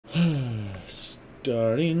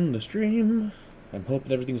Starting the stream. I'm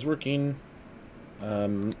hoping everything's working.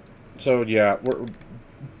 So yeah, we're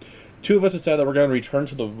two of us have said that we're going to return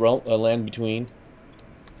to the land between,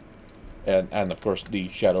 and of course the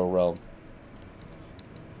Shadow Realm,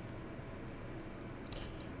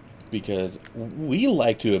 because we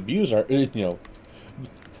like to abuse our own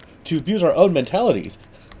mentalities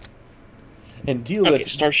and deal Okay, with.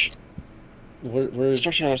 Star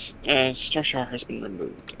Shower has been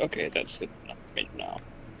removed. Okay, that's good enough right now.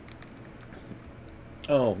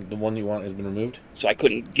 Oh, the one you want has been removed? So I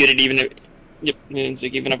couldn't get it even if... Yep, means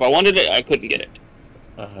like even if I wanted it, I couldn't get it.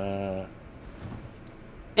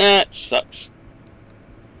 That sucks.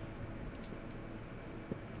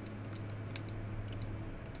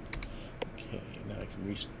 Okay, now I can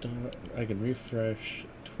restart. I can refresh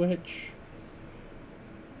Twitch.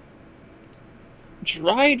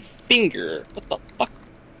 Dried finger. What the fuck?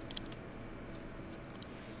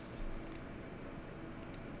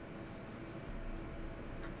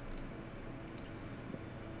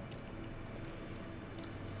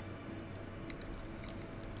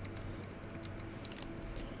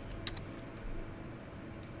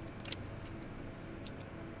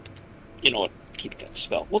 You know what? Keep that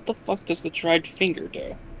spell. What the fuck does the dried finger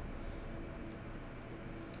do?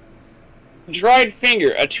 Dried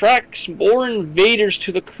finger attracts more invaders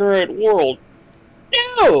to the current world.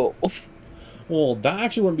 No! Well, that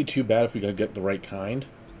actually wouldn't be too bad if we could get the right kind.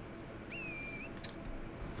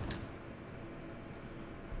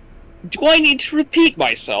 Do I need to repeat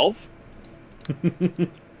myself?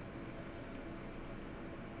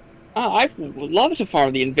 I would love to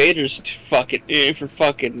farm the invaders to fucking for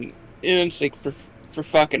fucking it's like for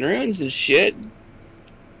fucking runes and shit.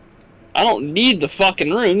 I don't need the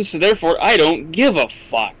fucking runes, so therefore I don't give a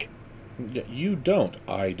fuck. Yeah, you don't.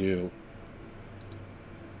 I do.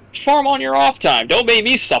 Farm on your off time. Don't make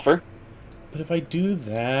me suffer. But if I do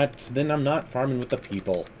that, then I'm not farming with the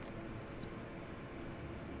people.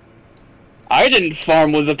 I didn't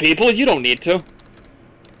farm with the people. You don't need to.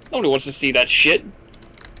 Nobody wants to see that shit.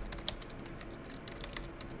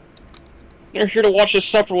 They're here to watch us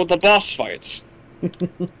suffer with the boss fights.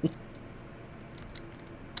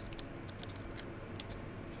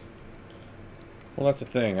 Well, that's the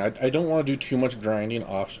thing. I don't want to do too much grinding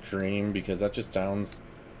off stream because that just sounds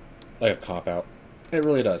like a cop-out. It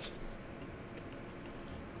really does.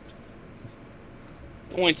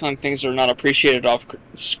 The only time things are not appreciated off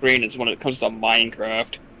screen is when it comes to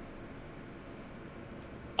Minecraft.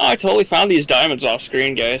 Oh, I totally found these diamonds off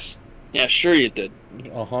screen, guys. Yeah, sure you did.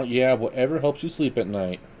 Uh-huh, yeah, whatever helps you sleep at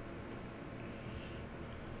night.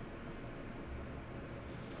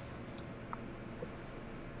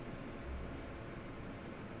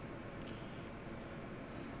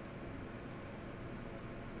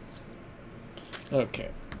 Okay.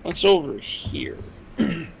 What's over here?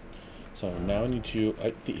 So now I need to...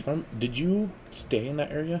 did you stay in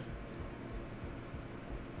that area?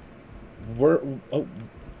 Where... Oh.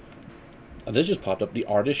 This just popped up. The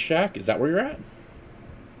Artist Shack? Is that where you're at?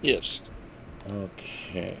 Yes.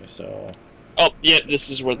 Okay, so... Oh, yeah, this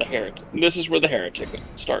is where the heretic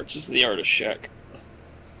starts, is the Artist Shack.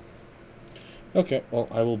 Okay, well,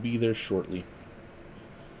 I will be there shortly.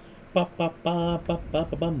 Oh, wrong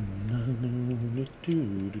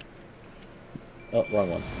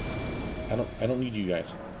one. I don't need you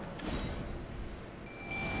guys.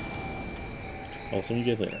 I'll see you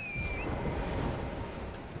guys later.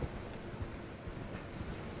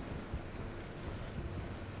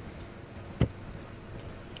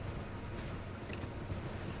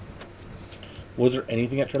 Was there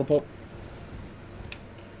anything at Turtle Pope?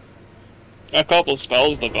 A couple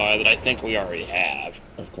spells to buy that I think we already have.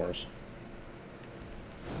 Of course.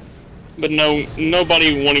 But no,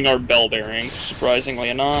 nobody wanting our bell bearings, surprisingly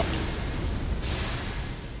enough.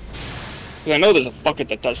 Because I know there's a fucker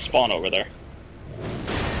that does spawn over there.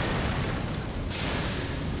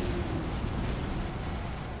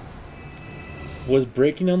 Was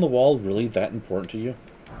breaking down the wall really that important to you?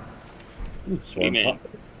 Ooh, swarm top.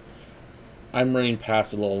 I'm running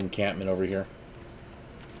past a little encampment over here.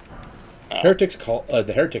 Oh. Heretics call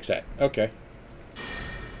the heretic set. Okay.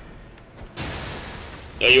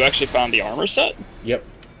 Oh, you actually found the armor set? Yep.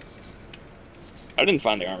 I didn't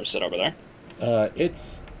find the armor set over there.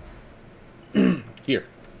 It's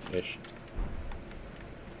here-ish.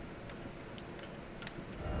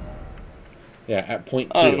 Yeah, at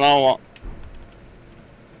point 2.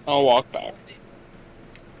 I'll walk back.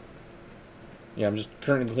 Yeah, I'm just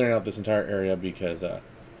currently clearing out this entire area because,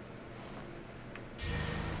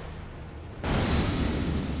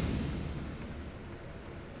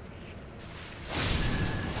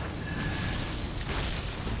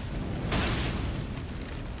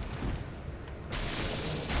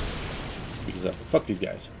 Because fuck these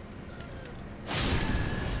guys.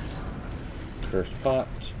 Cursed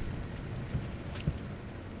pot.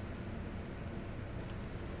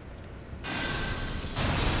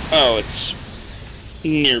 Oh, it's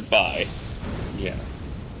nearby. Yeah.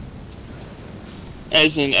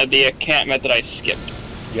 As in the encampment that I skipped.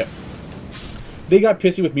 Yep. They got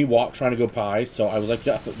pissy with me trying to go pie, so I was like,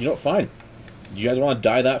 yeah, you know what, fine. You guys want to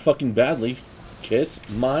die that fucking badly? Kiss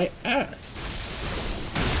my ass.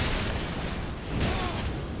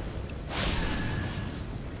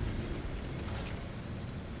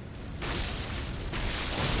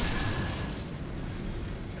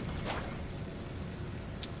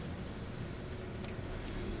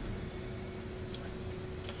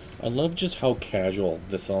 I love just how casual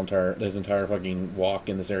this entire fucking walk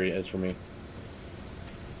in this area is for me.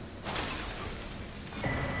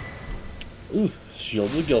 Ooh, shield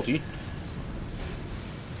of the guilty.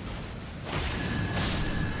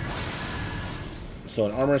 So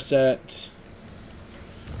an armor set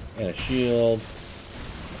and a shield.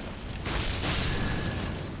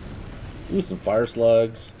 Ooh, some fire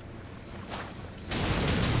slugs.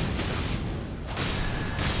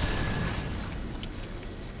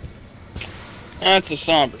 That's a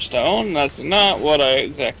somber stone. That's not what I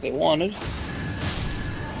exactly wanted.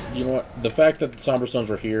 You know what? The fact that the somber stones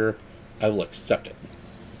were here, I will accept it.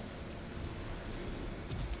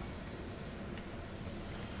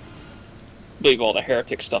 I believe all the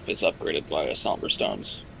heretic stuff is upgraded by somber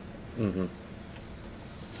stones. Mm-hmm.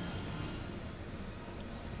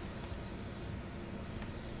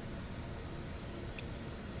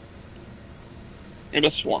 And a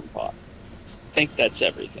swarm pot. I think that's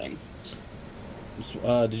everything.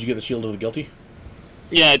 Did you get the shield of the guilty?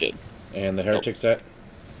 Yeah, I did. And the heretic set?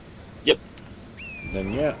 Yep.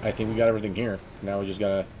 Then yeah, I think we got everything here. Now we just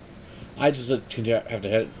gotta... I just have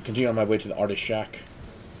to continue on my way to the artist shack.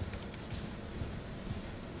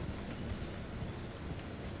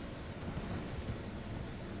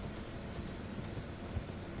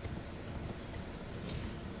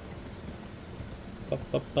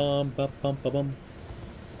 Bum.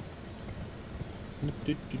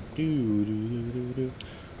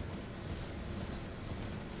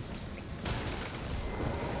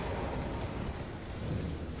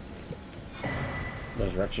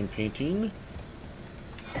 Resurrection painting.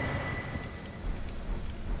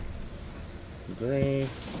 Grace.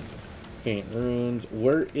 Faint runes.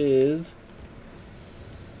 Where is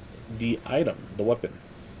the item? The weapon?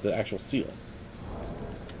 The actual seal?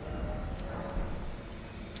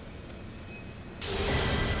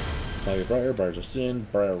 Fire Briar, Bars of Sin,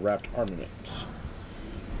 Briar Wrapped Armament.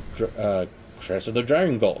 Crest of the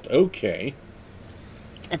Dragon Gold. Okay.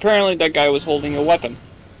 Apparently that guy was holding a weapon.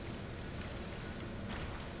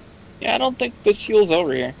 Yeah, I don't think the seal's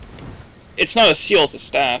over here. It's not a seal, it's a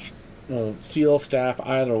staff. Well, seal, staff,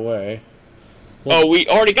 either way. Well, oh, we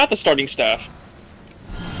already got the starting staff.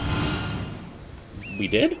 We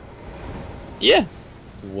did? Yeah.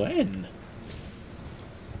 When?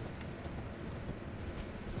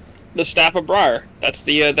 The Staff of Briar. That's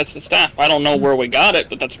the staff. I don't know where we got it,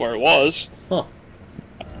 but that's where it was. Huh.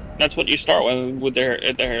 That's what you start with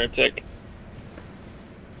the heretic.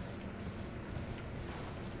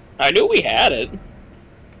 I knew we had it.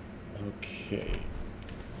 Okay.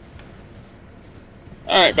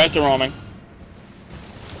 Alright, back to roaming.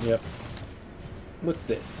 Yep. What's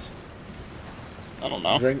this? I don't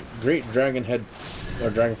know. Great dragon head,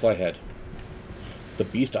 or dragonfly head. The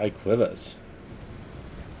beast eye quivers.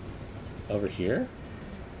 Over here?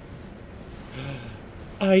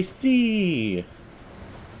 I see!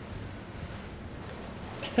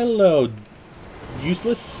 Hello,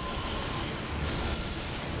 useless?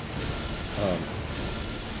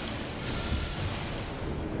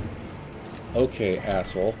 Okay,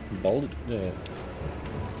 asshole. Bald.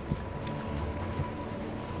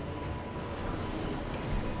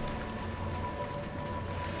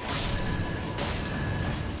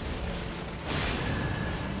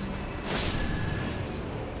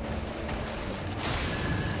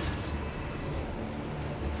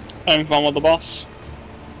 Having fun with the boss?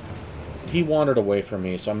 He wandered away from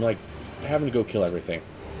me, so I'm like having to go kill everything.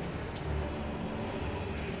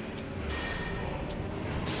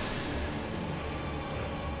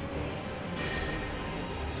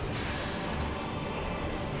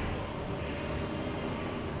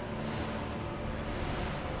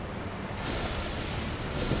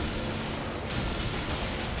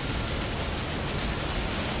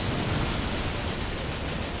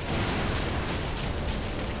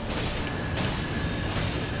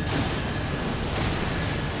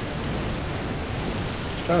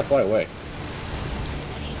 Trying to fly away.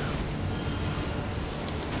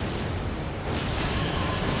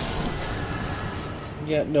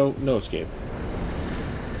 Yeah, no escape.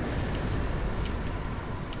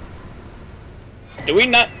 Did we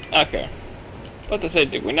not? Okay. About to say,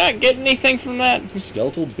 did we not get anything from that?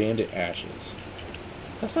 Skeletal bandit ashes.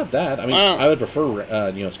 That's not bad. I mean, I would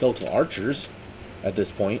prefer, skeletal archers at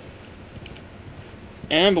this point.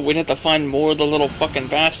 Yeah, but we'd have to find more of the little fucking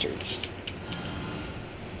bastards.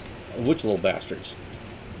 Which little bastards?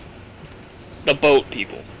 The boat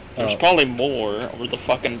people. There's probably more, or the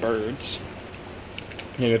fucking birds.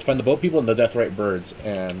 Yeah, you have to find the boat people and the deathrite birds,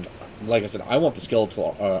 and like I said, I want the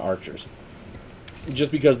skeletal archers.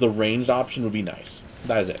 Just because the ranged option would be nice.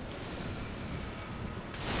 That is it.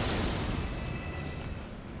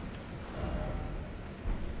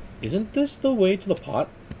 Isn't this the way to the pot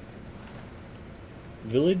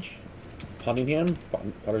village? Pottingham?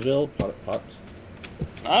 Pottersville? Potts?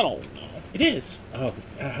 I don't know. It is! Oh,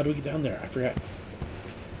 how do we get down there? I forgot.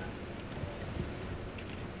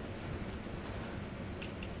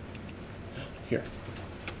 Here.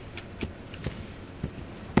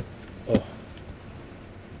 Oh.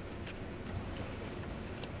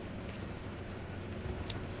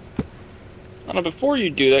 I don't know, before you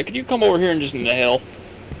do that, could you come over here and just nail?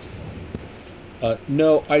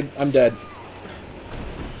 No, I'm dead.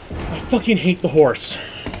 I fucking hate the horse.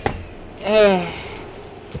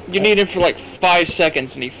 You need him for like 5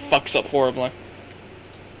 seconds and he fucks up horribly.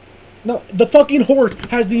 No, the fucking horse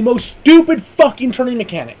has the most stupid fucking turning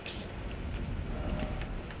mechanics.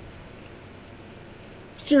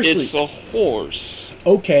 Seriously. It's a horse.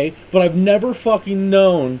 Okay, but I've never fucking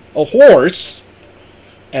known a horse,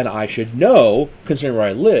 and I should know, considering where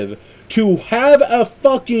I live, to have a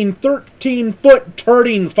fucking 13-foot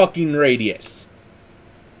turning fucking radius.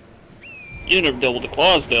 You never dealt with the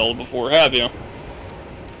Clydesdale before, have you?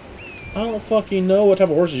 I don't fucking know what type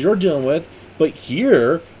of horses you're dealing with, but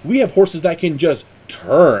here, we have horses that can just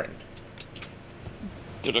turn.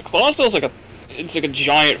 Dude, a Clydesdale's like it's like a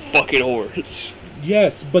giant fucking horse.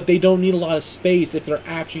 Yes, but they don't need a lot of space if they're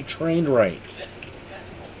actually trained right.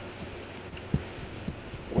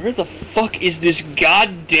 Where the fuck is this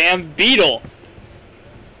goddamn beetle?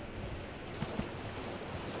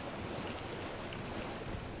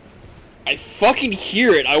 I fucking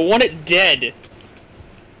hear it. I want it dead.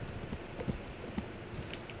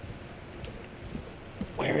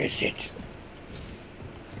 Where is it?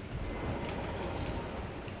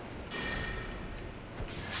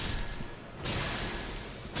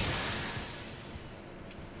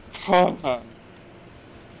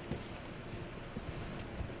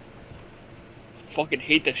 Fucking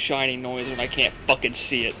hate the shiny noise when I can't fucking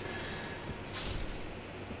see it.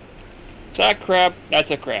 Is that a crab?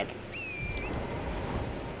 That's a crab.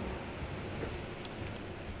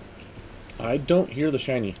 I don't hear the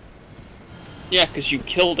shiny. Yeah, because you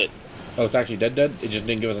killed it. Oh, it's actually dead? It just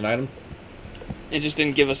didn't give us an item? It just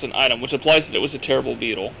didn't give us an item, which implies that it was a terrible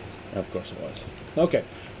beetle. Of course it was. Okay.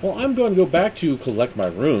 Well, I'm going to go back to collect my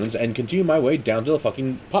runes and continue my way down to the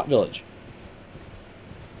fucking pot village.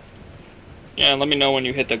 Yeah, let me know when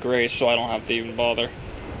you hit the gray so I don't have to even bother.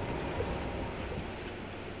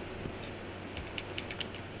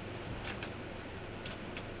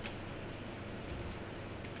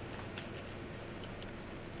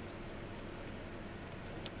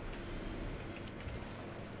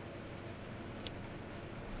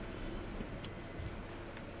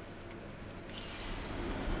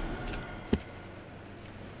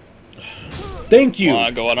 Thank you!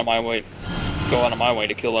 Go out of my way. Go out of my way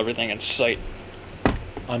to kill everything in sight.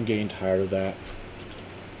 I'm getting tired of that.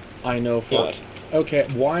 I know for... What? Okay,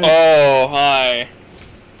 why... Oh, hi.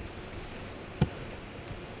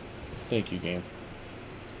 Thank you, game.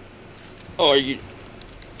 Oh, are you...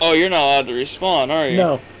 Oh, you're not allowed to respawn, are you?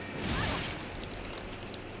 No.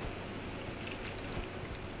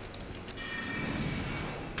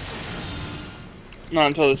 Not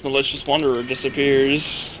until this malicious wanderer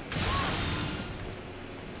disappears.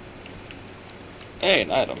 Hey,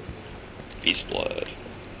 an item. Beast blood.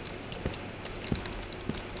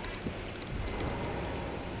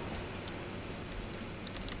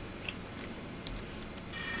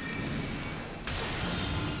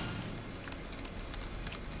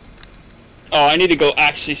 Oh, I need to go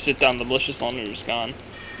actually sit down. The malicious wanderer's gone.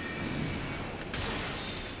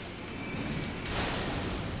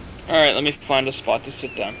 Alright, let me find a spot to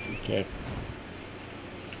sit down. Okay.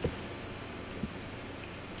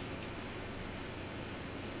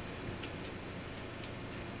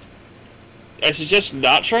 I suggest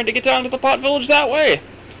not trying to get down to the pot village that way.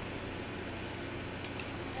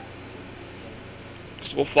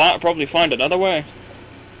 Because we'll probably find another way.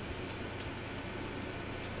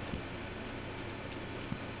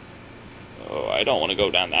 Oh, I don't want to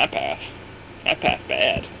go down that path. That path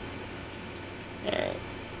bad. Alright.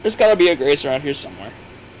 There's gotta be a grace around here somewhere.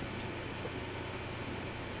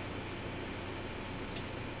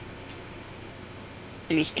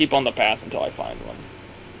 And just keep on the path until I find one.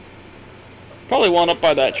 Probably one up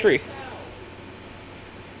by that tree.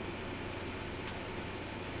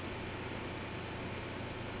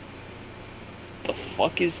 The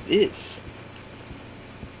fuck is this?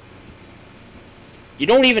 You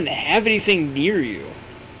don't even have anything near you.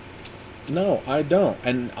 No, I don't.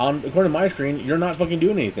 And according to my screen, you're not fucking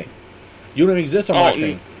doing anything. You don't even exist on my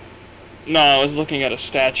screen. No, I was looking at a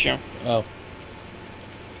statue. Oh.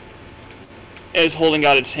 It was holding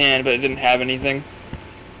out its hand, but it didn't have anything.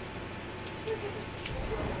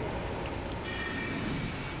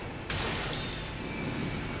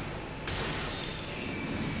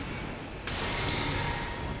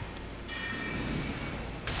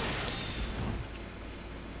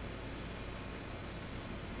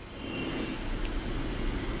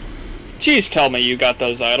 Please tell me you got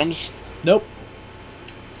those items. Nope.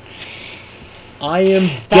 I am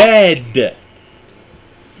dead.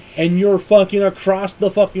 And you're fucking across the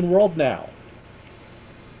fucking world now.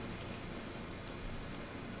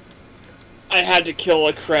 I had to kill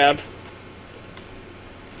a crab.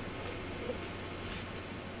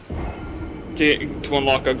 To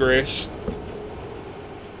unlock a grace.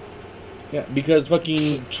 Yeah, because fucking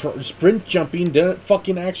sprint jumping didn't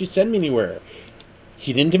fucking actually send me anywhere.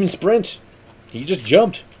 He didn't even sprint. He just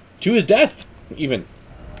jumped. To his death, even.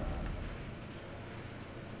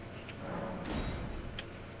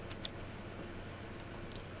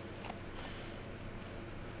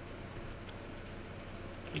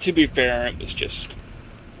 To be fair, it was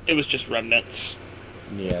just remnants.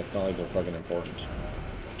 Yeah, it's not like they're fucking important.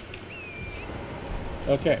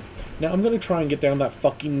 Okay, now I'm gonna try and get down that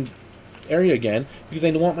fucking area again because I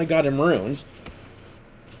want my goddamn runes,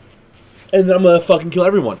 and then I'm gonna fucking kill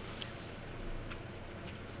everyone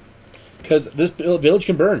because this village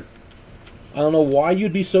can burn. I don't know why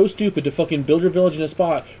you'd be so stupid to fucking build your village in a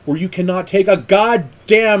spot where you cannot take a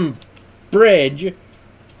goddamn bridge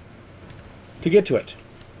to get to it.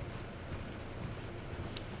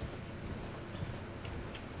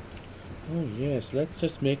 Oh yes, let's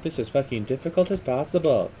just make this as fucking difficult as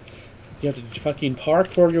possible. You have to fucking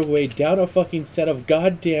parkour your way down a fucking set of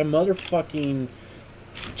goddamn motherfucking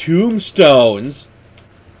tombstones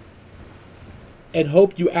and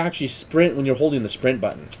hope you actually sprint when you're holding the sprint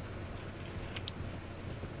button.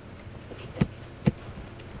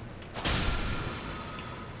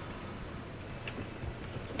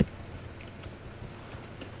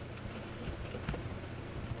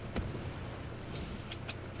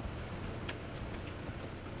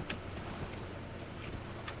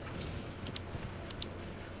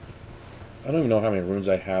 I don't even know how many runes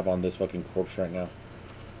I have on this fucking corpse right now.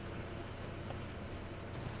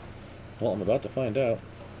 Well, I'm about to find out.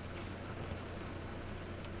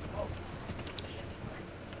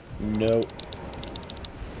 No.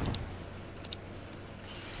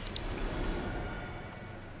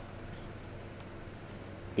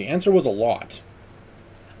 The answer was a lot.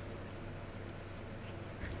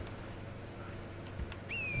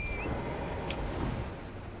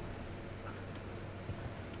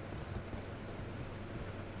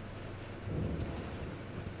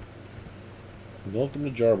 Welcome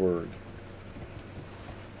to Jarburg.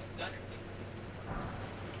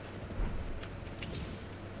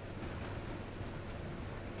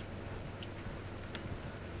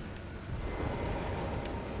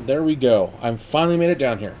 There we go. I finally made it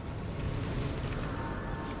down here.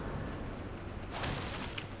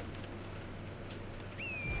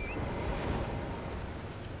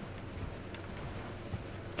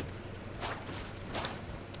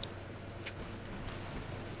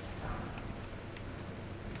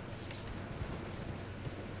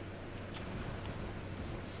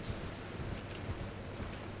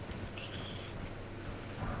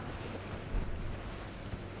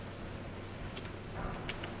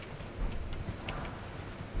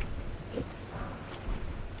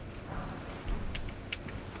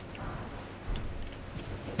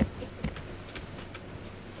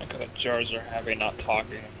 Jars are happy not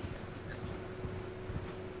talking.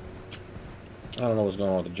 I don't know what's going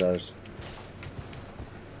on with the jars.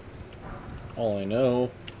 All I know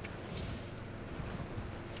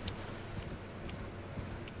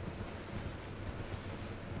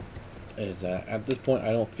is that at this point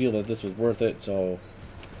I don't feel that this was worth it, so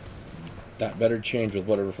that better change with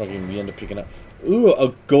whatever fucking we end up picking up. Ooh,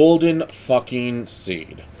 a golden fucking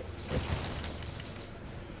seed.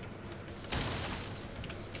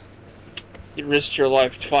 You risked your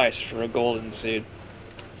life twice for a golden seed.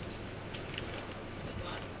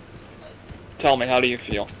 Tell me, how do you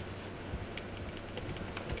feel?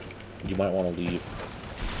 You might want to leave.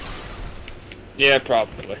 Yeah,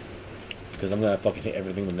 probably. Because I'm gonna fucking hit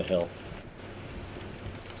everything in the hill.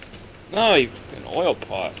 No, you fucking oil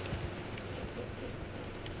pot.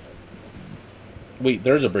 Wait,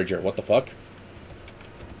 there's a bridge here. What the fuck?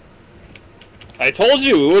 I told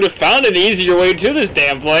you, we would have found an easier way to this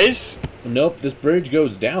damn place. Nope, this bridge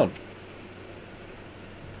goes down.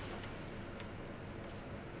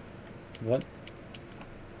 What?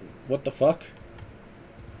 What the fuck?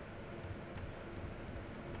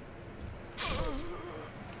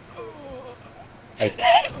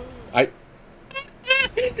 I...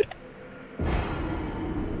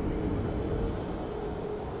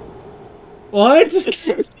 What?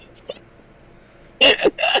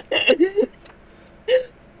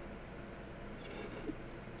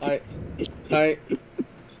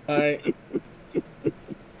 I...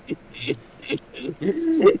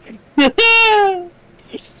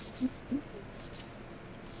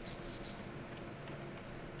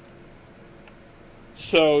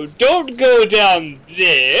 So, don't go down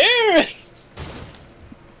there!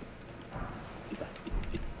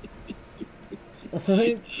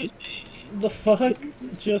 What the fuck?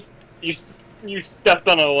 Just... You stepped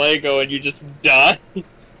on a Lego and you just died.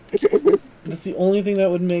 That's the only thing that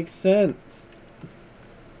would make sense.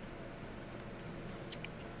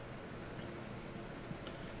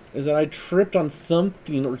 Is that I tripped on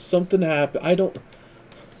something or something happened. I don't...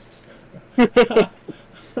 A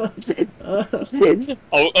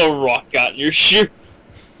rock got in your shoe.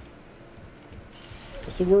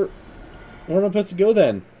 So where am I supposed to go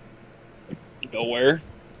then? Nowhere.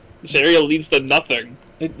 This area leads to nothing.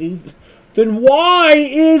 It needs... Then why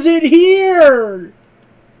is it here?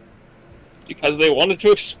 Because they wanted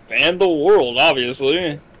to expand the world,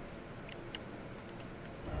 obviously.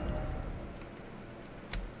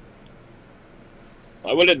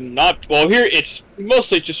 Why would it not? Well, here it's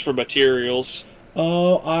mostly just for materials.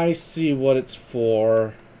 Oh, I see what it's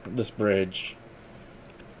for. This bridge.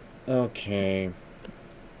 Okay.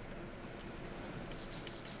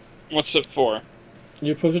 What's it for?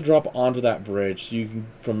 You're supposed to drop onto that bridge so you can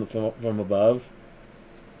from above.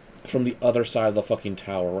 From the other side of the fucking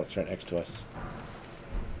tower that's right next to us.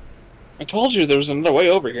 I told you there was another way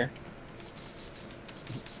over here.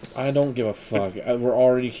 I don't give a fuck. We're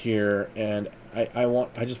already here, and I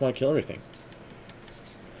just want to kill everything.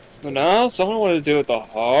 But no, someone wanted to do it the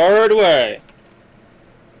hard way.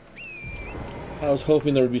 I was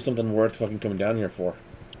hoping there would be something worth fucking coming down here for.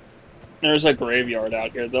 There's a graveyard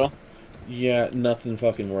out here, though. Yeah, nothing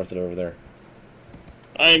fucking worth it over there.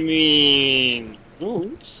 I mean...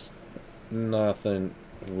 Oops. Nothing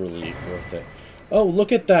really worth it. Oh,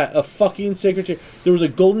 look at that. A fucking sacred tear. There was a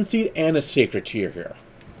golden seed and a sacred tear here.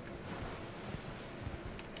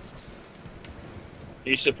 Are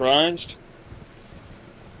you surprised?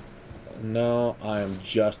 No, I am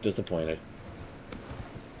just disappointed.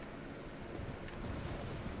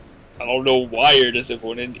 I don't know why you're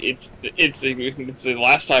disappointed. It's the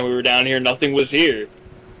last time we were down here, nothing was here.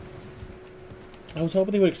 I was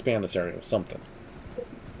hoping they would expand this area with something.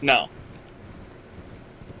 No.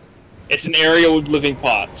 It's an area with living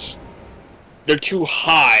pots. They're too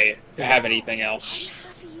high to have anything else.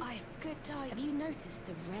 I have good time. Have you noticed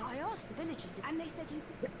the red? I asked the villagers and they said you...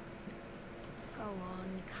 Go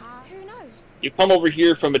on, car. Who knows? You come over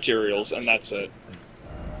here for materials, and that's it.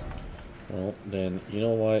 Well, then, you know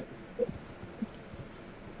what?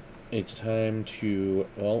 It's time to,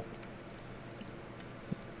 well,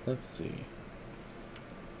 let's see.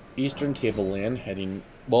 Eastern Tableland heading,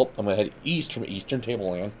 well, I'm going to head east from Eastern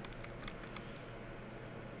Tableland.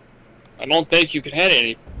 I don't think you can head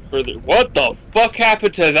any further. What the fuck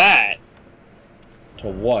happened to that? To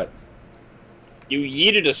what? You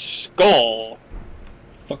yeeted a skull.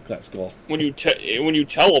 Fuck that skull. When you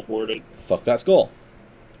teleported. Fuck that skull.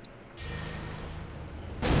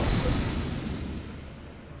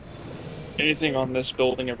 Anything on this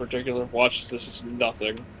building in particular? Watch, this is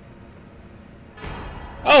nothing.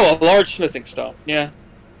 Oh, a large smithing stone. Yeah,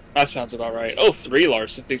 that sounds about right. Oh, 3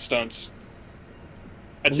 large smithing stones.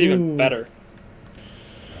 That's Ooh. even better.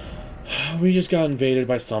 We just got invaded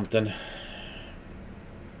by something.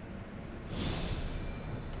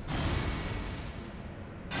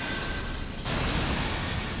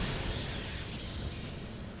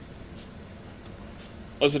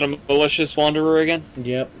 Was it a malicious wanderer again?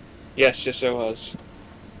 Yep. Yes, yes it was.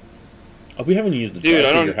 Oh, we haven't used the Dude, I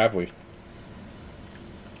figure, don't... have we?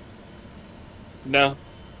 No.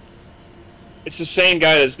 It's the same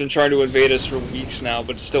guy that's been trying to invade us for weeks now,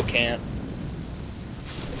 but still can't.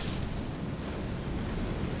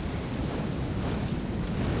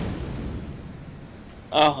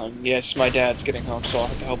 Oh, yes, my dad's getting home, so I'll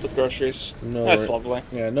have to help with groceries. No, That's lovely.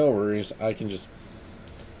 Yeah, no worries. I can just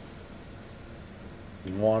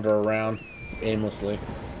wander around aimlessly.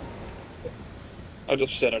 I'll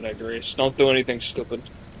just sit on it, Grace. Don't do anything stupid.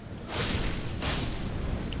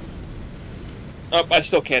 Oh, I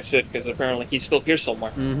still can't sit because apparently he's still here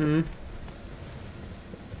somewhere. Mm-hmm.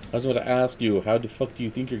 I was about to ask you, how the fuck do you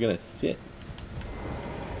think you're gonna sit?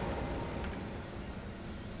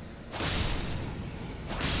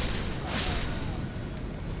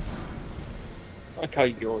 I like how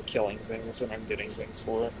you're killing things and I'm getting things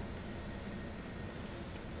for it.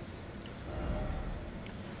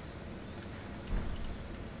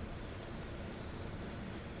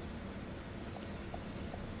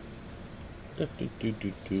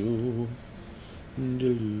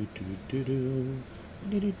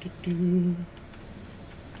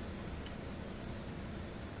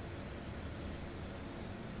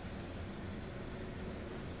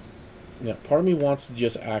 Yeah, part of me wants to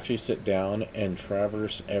just actually sit down and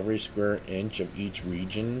traverse every square inch of each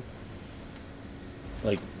region.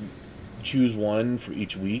 Like, choose one for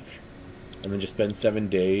each week, and then just spend 7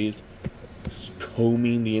 days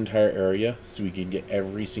combing the entire area so we can get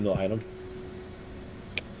every single item.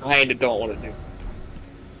 I don't want to do.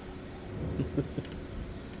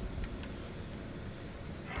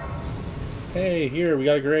 Hey, here, we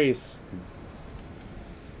got a Grace.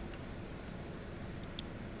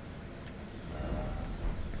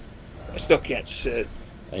 I still can't sit.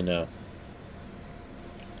 I know.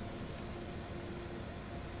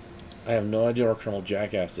 I have no idea where Colonel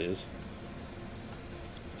Jackass is.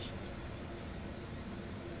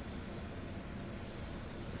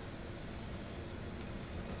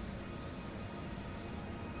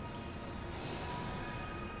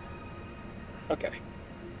 Okay.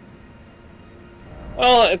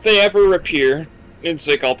 Well, if they ever appear, it's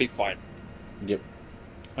like I'll be fine. Yep.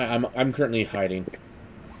 I'm currently hiding.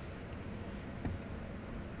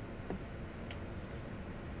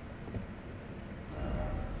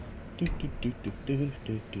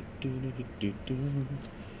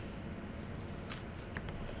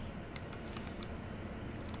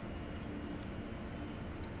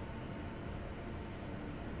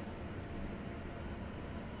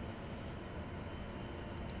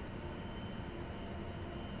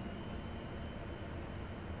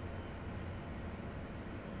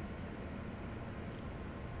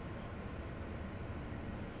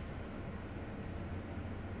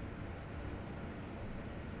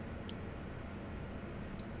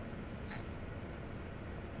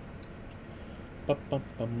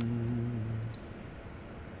 Ba-bum-bum.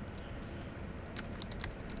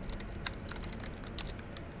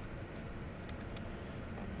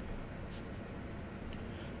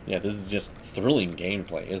 Yeah, this is just thrilling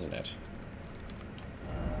gameplay, isn't it?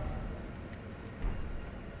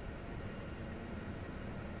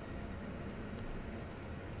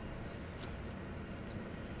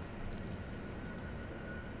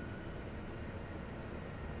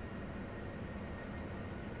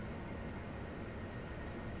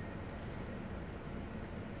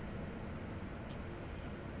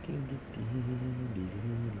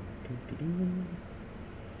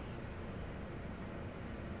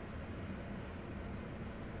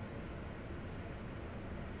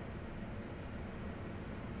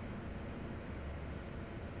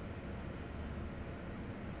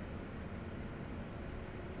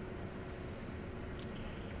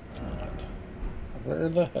 God. Where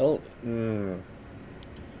the hell?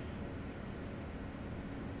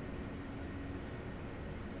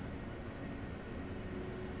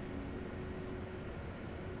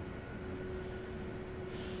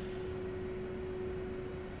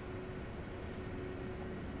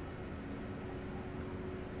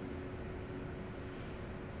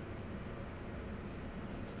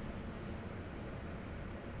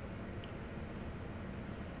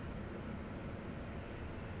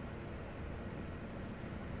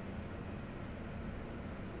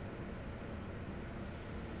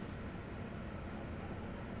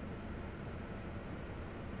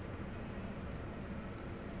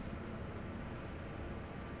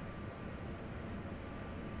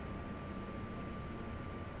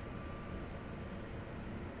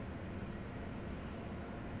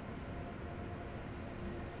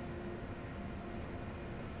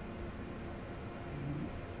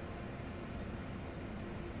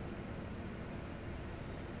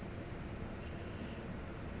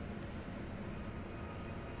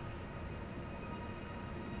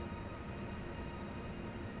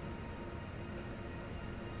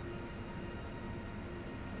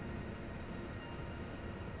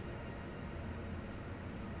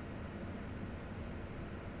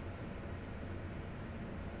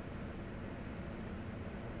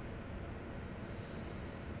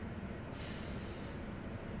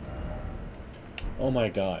 Oh my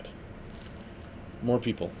god. More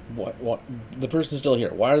people. What? The person's still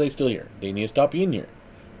here. Why are they still here? They need to stop being here.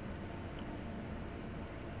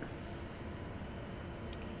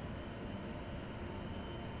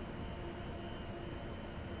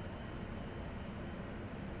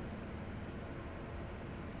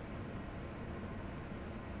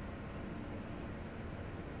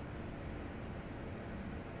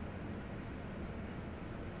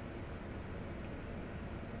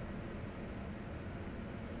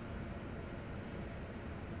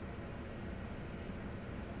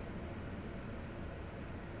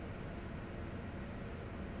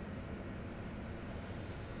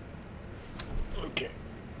 Okay.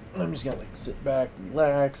 I'm just gonna like sit back,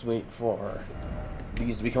 relax, wait for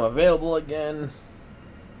these to become available again.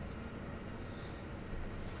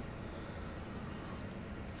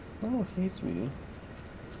 Oh, hey, sweetie.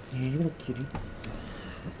 Hey, little kitty.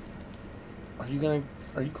 Are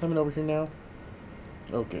you climbing over here now?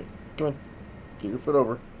 Okay, come on. Get your foot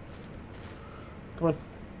over. Come on.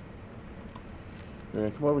 You're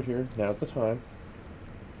gonna come over here. Now's the time.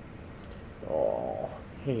 Oh,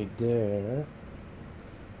 hey there.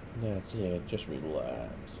 That's it. Just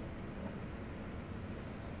relax.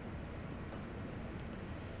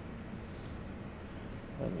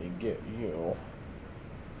 Let me get you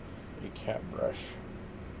a cat brush.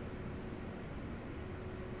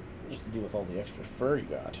 Just to deal with all the extra fur you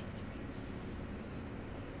got.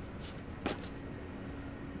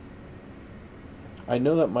 I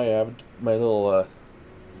know that my little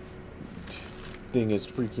thing is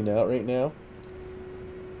freaking out right now.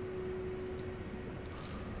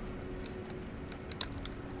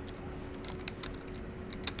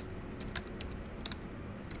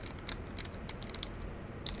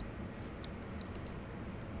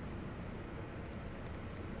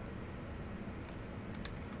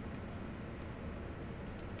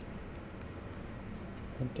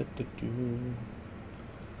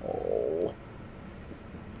 Oh.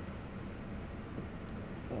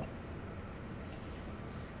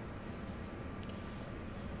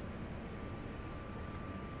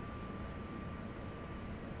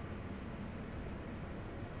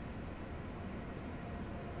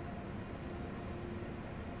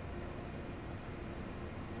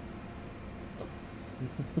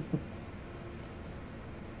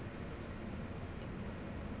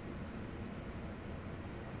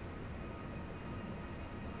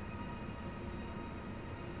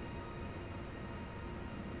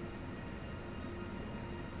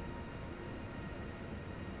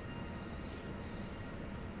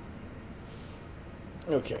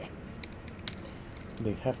 Okay.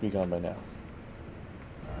 They have to be gone by now.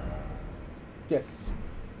 Yes.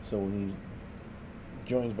 So we need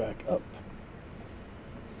joins back up.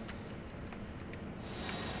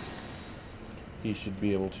 He should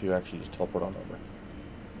be able to actually just teleport on over.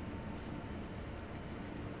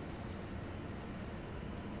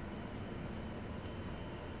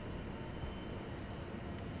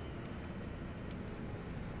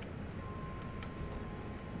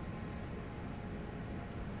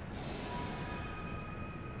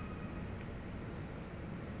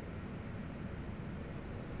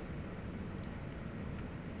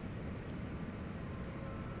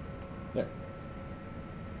 There.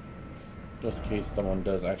 Just in case someone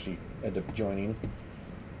does actually end up joining.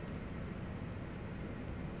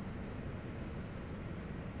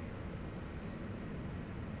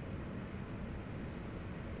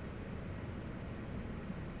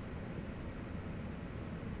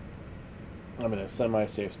 I'm in a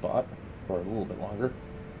semi-safe spot for a little bit longer.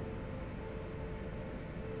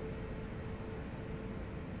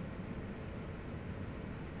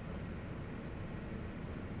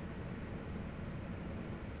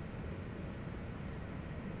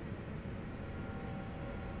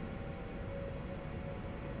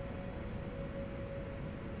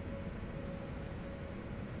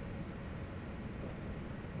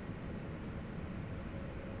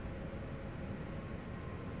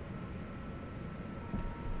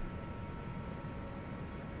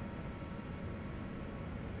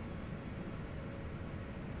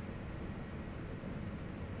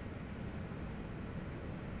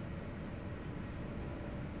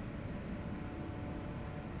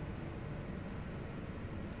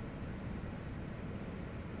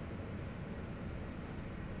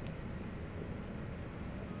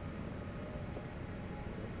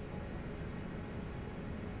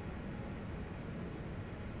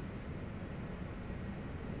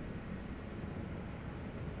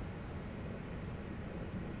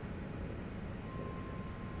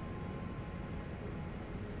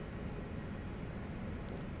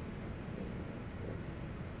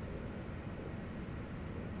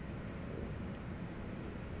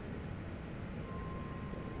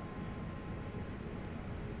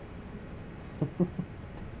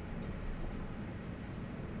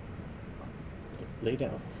 Lay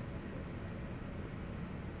down.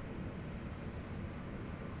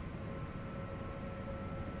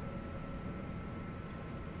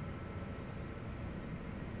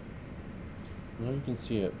 Now you can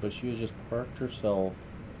see it, but she has just parked herself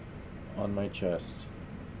on my chest.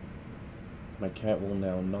 My cat will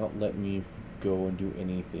now not let me go and do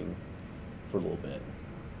anything for a little bit.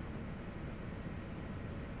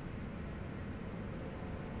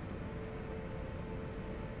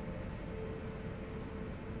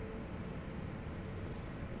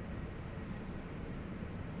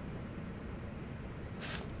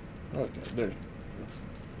 Okay, there.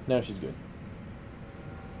 Now she's good.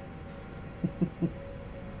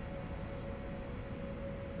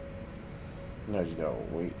 Now you gotta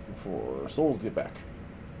wait for Soul to get back.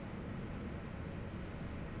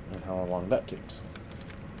 And how long that takes.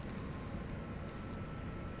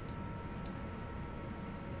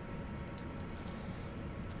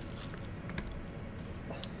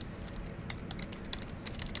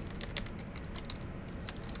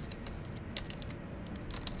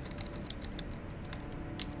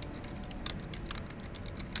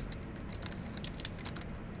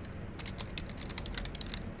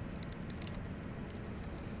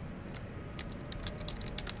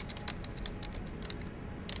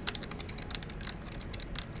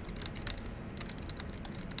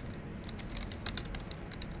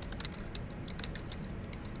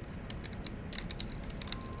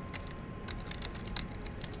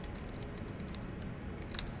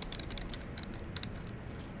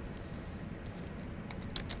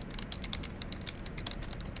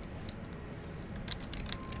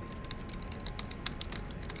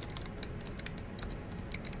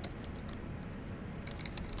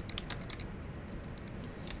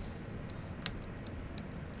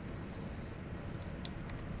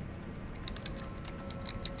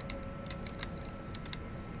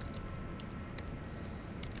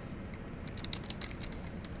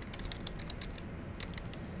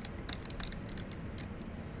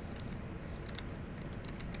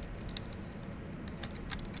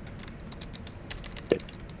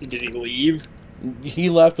 Did he leave? He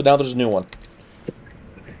left, but now there's a new one.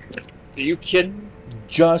 Are you kidding?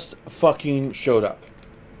 Just fucking showed up.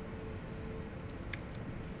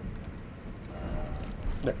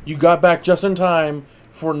 You got back just in time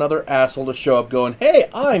for another asshole to show up going, "Hey,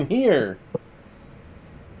 I'm here!"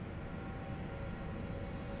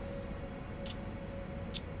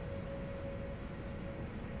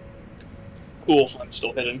 Cool, I'm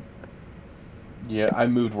still hidden. Yeah, I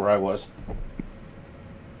moved where I was.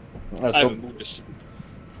 I haven't moved a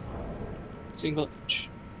single inch.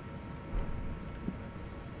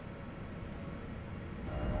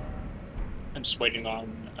 I'm just waiting on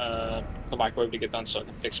the microwave to get done so I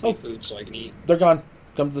can fix me food so I can eat. They're gone.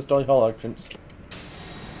 Come to the Study Hall entrance.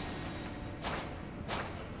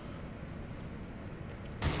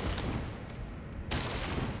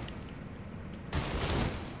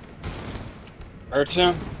 Where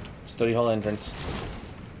to? Study Hall entrance.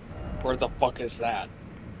 Where the fuck is that?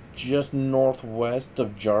 Just northwest of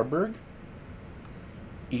Jarburg.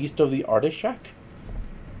 East of the Artist Shack.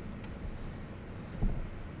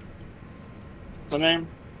 What's the name?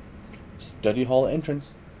 Study Hall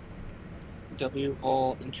entrance. W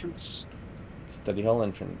Hall entrance? Study Hall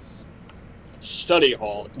entrance. Study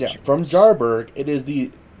Hall entrance. Yeah, from Jarburg, it is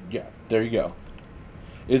the... Yeah, there you go.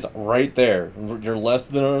 It's right there. You're less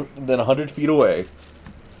than 100 feet away.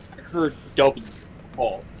 I heard W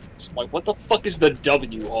Hall. So I'm like, what the fuck is the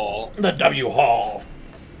W Hall? The W Hall.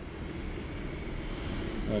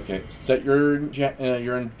 Okay, set your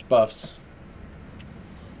buffs.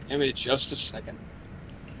 Give me just a second.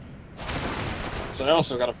 So I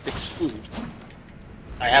also gotta fix food.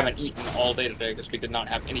 I haven't eaten all day today because we did not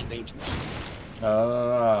have anything to eat.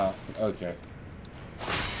 Ah, okay.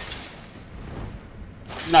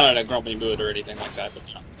 Not in a grumpy mood or anything like that, but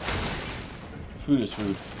you know. Food is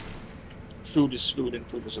food. Food is food, and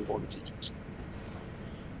food is important to eat.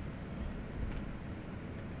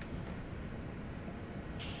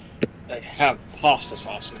 I have pasta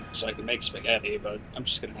sauce in it, so I can make spaghetti, but I'm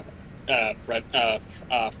just gonna have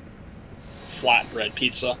a flatbread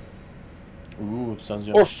pizza. Ooh, sounds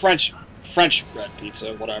good. Or French bread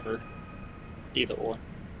pizza, whatever. Either or.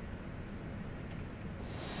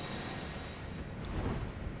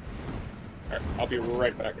 Alright, I'll be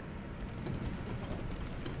right back.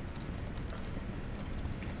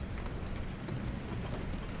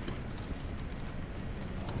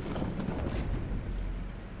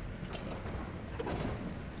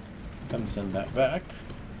 Time to send that back.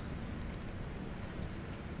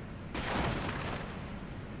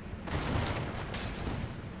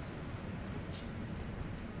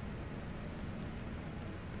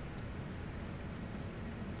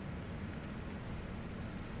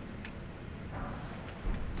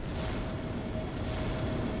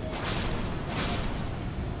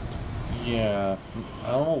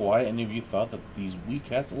 I don't know why any of you thought that these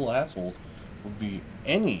weak-ass little assholes would be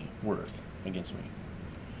any worth against me.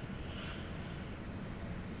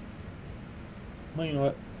 Well, you know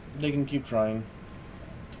what? They can keep trying.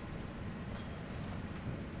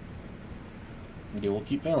 They will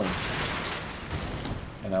keep failing.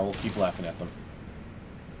 And I will keep laughing at them.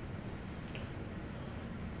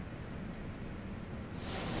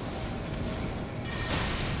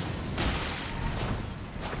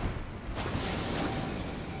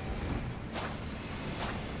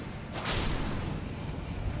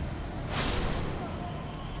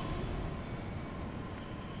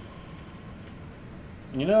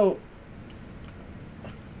 You know,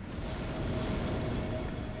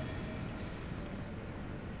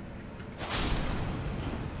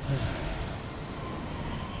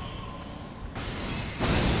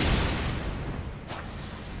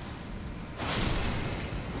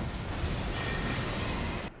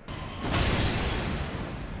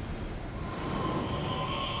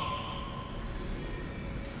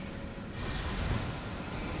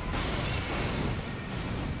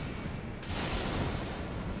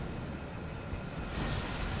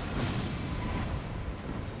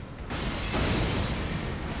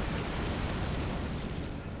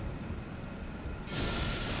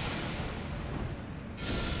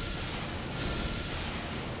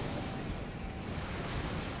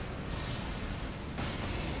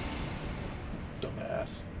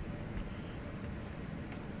 dumbass.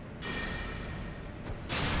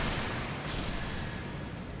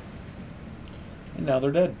 And now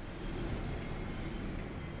they're dead.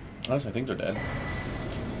 Honestly, I think they're dead.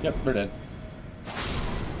 Yep, they're dead.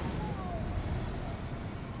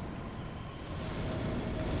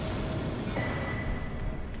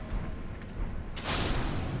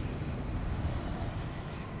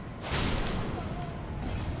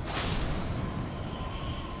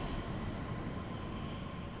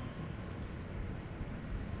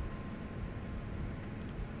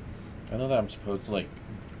 I know that I'm supposed to, like,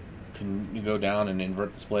 can you go down and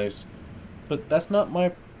invert this place, but that's not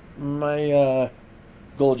my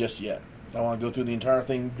goal just yet. I want to go through the entire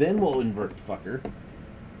thing, then we'll invert the fucker.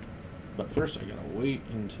 But first I gotta wait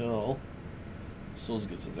until Souls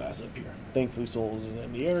gets his ass up here. Thankfully Souls is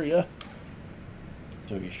in the area,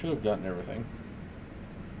 so he should have gotten everything.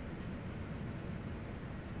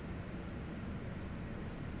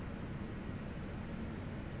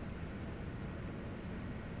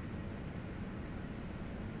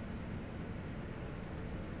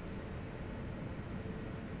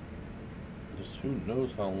 Just who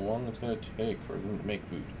knows how long it's going to take for them to make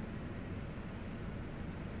food.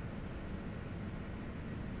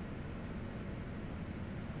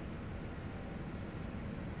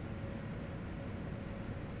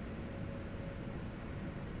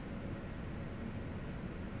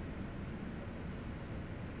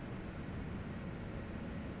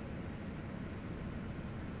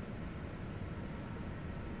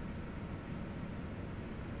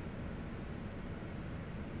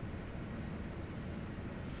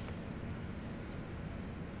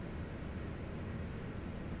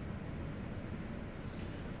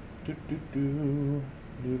 Do do do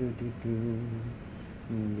do do do do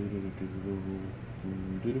do do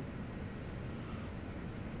do do.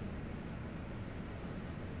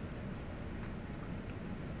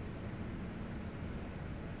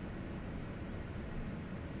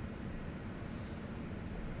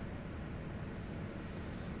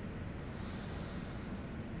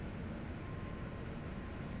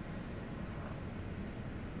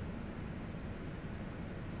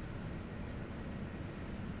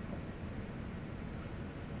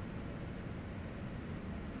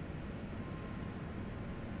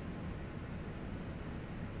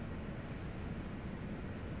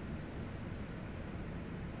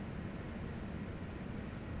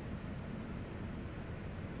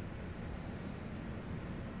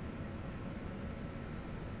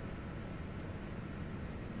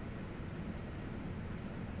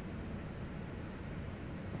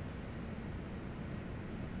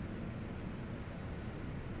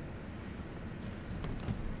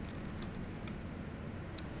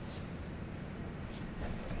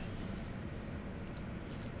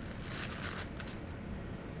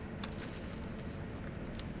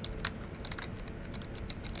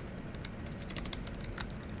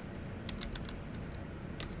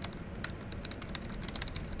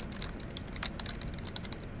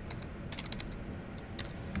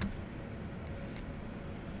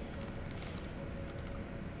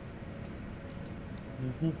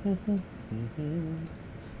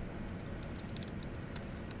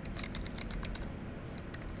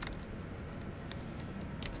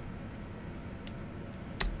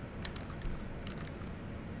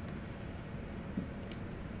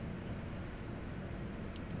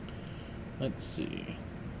 Let's see.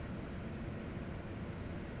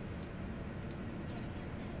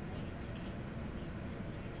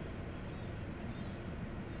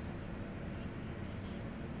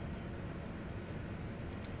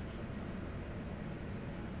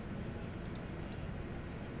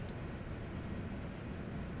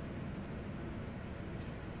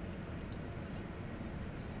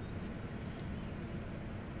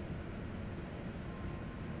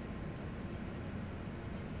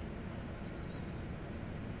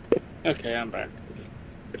 Okay, I'm back.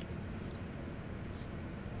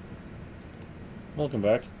 Welcome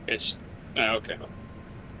back. It's okay.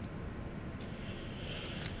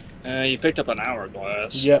 You picked up an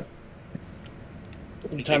hourglass. Yep.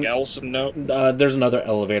 Anything else of note? There's another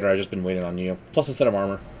elevator. I've just been waiting on you. Plus a set of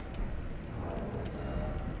armor.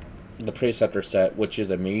 The Preceptor set, which is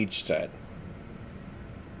a mage set.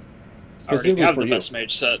 I already have the best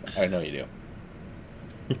mage set. I know you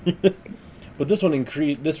do. But this one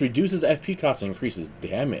reduces FP cost and increases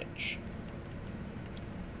damage.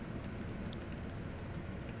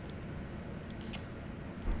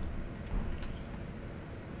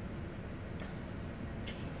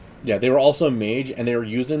 Yeah, they were also mage, and they were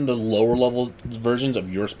using the lower level versions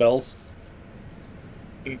of your spells.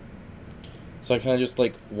 So I kind of just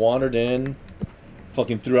like wandered in,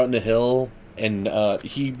 fucking threw out in the hill, and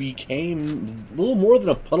he became a little more than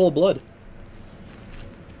a puddle of blood.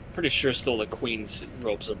 Pretty sure still the queen's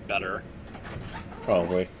robes are better.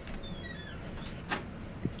 Probably.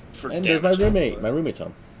 And there's my roommate. My roommate's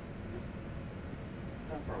home.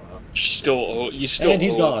 You still owe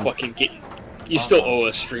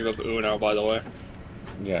a stream of Uno, by the way.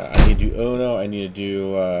 Yeah, I need to do Uno. I need to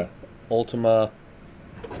do Ultima.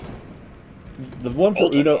 The one for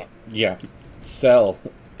Ultima. Uno, yeah, Cell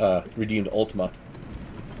redeemed Ultima.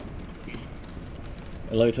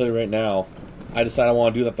 And let me tell you right now, I decided I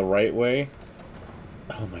want to do that the right way.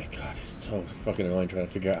 Oh my god, it's so fucking annoying trying to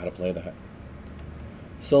figure out how to play that.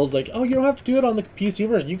 Cell's like, oh, you don't have to do it on the PC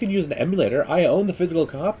version. You can use an emulator. I own the physical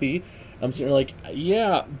copy. I'm sitting there like,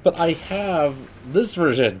 yeah, but I have this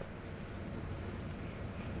version.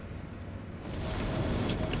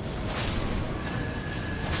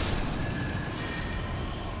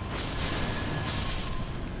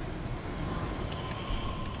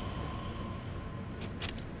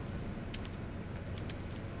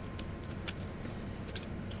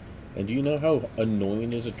 And do you know how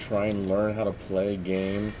annoying it is to try and learn how to play a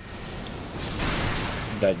game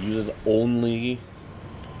that uses only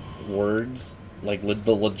words? Like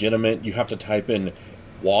the legitimate, you have to type in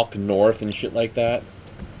walk north and shit like that?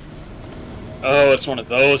 Oh, it's one of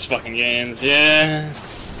those fucking games, yeah.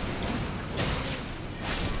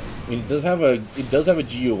 I mean, it does have a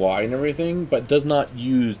GUI and everything, but does not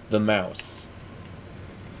use the mouse.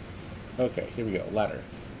 Okay, here we go, ladder.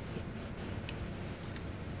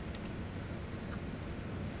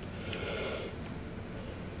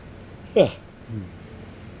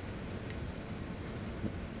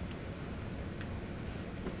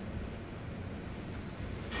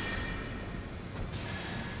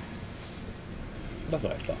 That's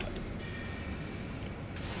what I thought.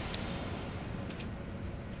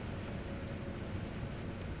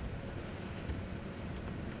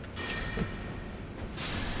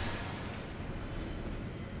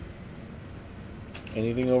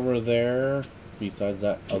 Anything over there besides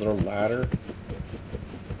that other ladder?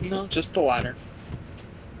 No, just the ladder.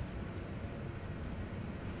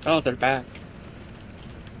 Oh, they're back.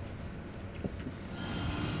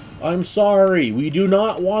 I'm sorry, we do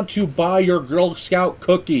not want to buy your Girl Scout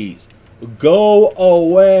cookies. Go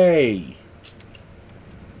away.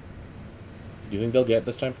 Do you think they'll get it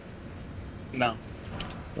this time? No.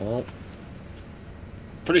 Well,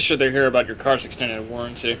 pretty sure they hear about your car's extended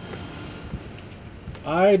warranty.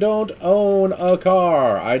 I don't own a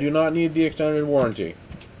car. I do not need the extended warranty.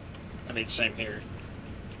 I mean, same here.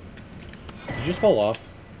 Did you just fall off?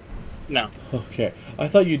 No. Okay. I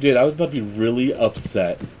thought you did. I was about to be really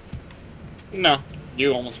upset. No.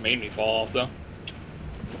 You almost made me fall off, though.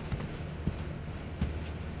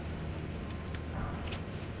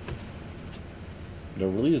 There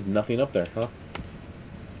really is nothing up there, huh?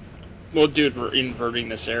 Well, dude, we're inverting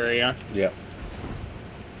this area. Yeah.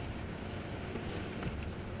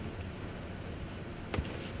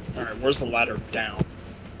 Alright, where's the ladder down?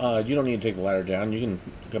 You don't need to take the ladder down. You can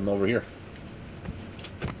come over here.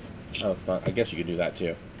 Oh, but I guess you could do that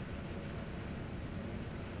too.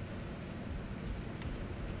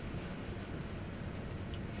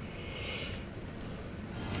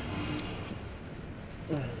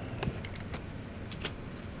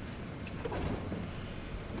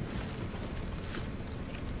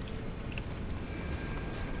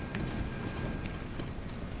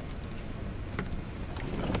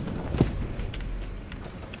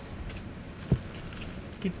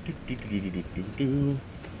 I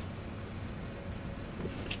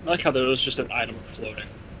like how there was just an item floating.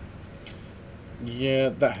 Yeah,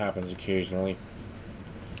 that happens occasionally.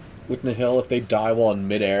 With Nihil, if they die while in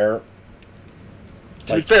midair...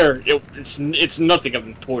 To be fair, it's nothing of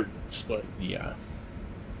importance, but... Yeah.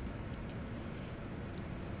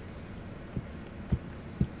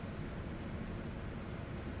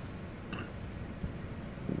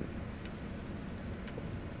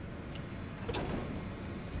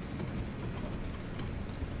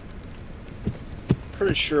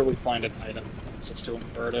 Pretty sure we find an item just to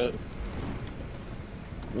invert it.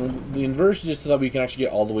 Well, the inversion is so that we can actually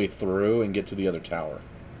get all the way through and get to the other tower.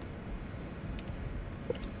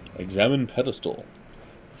 Examine pedestal.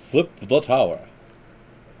 Flip the tower.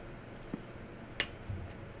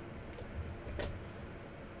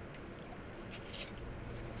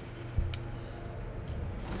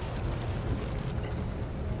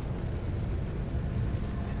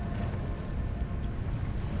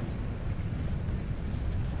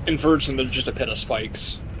 Inversion, there's just a pit of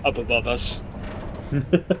spikes up above us. I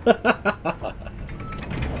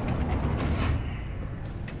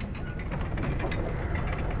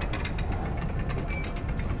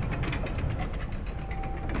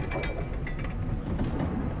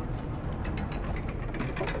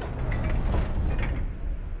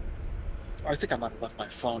think I might have left my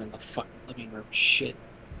phone in the fucking living room. Shit.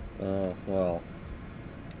 Oh, well.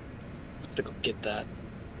 I have to go get that.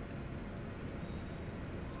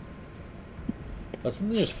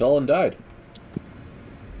 Something just fell and died.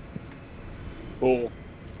 Cool.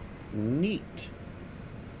 Neat.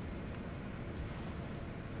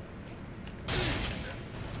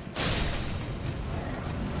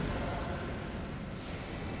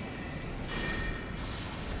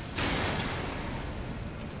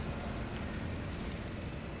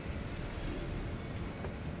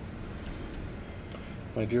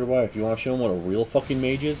 My dear wife, you want to show them what a real fucking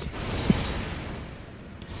mage is?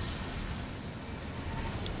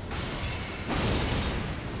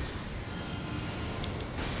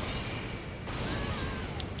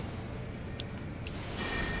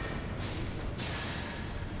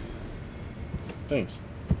 Thanks.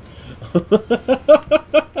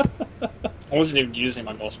 I wasn't even using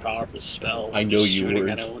my most powerful spell. I know you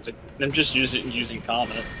weren't. I'm just using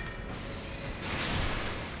Comet.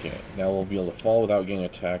 Okay, now we'll be able to fall without getting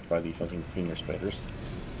attacked by the fucking finger spiders.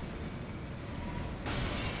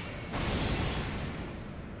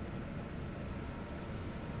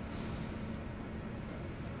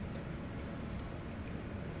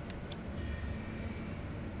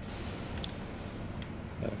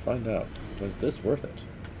 Gotta find out, was this worth it?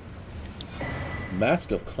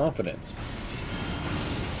 Mask of Confidence.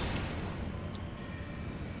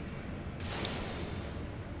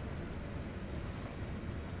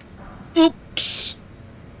 Oops!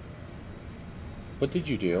 What did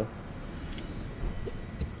you do?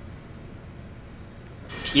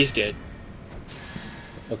 He's dead.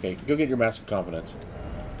 Okay, go get your Mask of Confidence.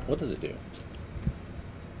 What does it do?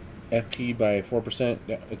 FP by 4%?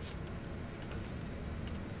 Yeah, it's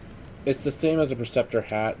the same as a Preceptor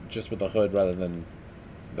hat, just with a hood rather than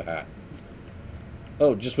the hat.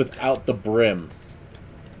 Oh, just without the brim.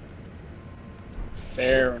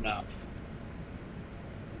 Fair enough.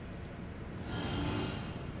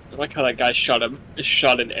 I like how that guy shot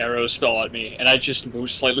an arrow spell at me, and I just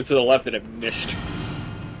moved slightly to the left and it missed.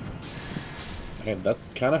 Okay, that's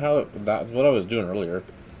kind of that's what I was doing earlier.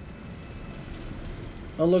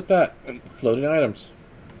 Oh, look that. Floating items.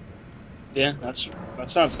 Yeah, that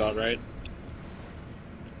sounds about right.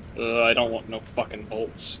 I don't want no fucking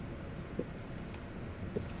bolts.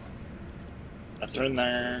 That's in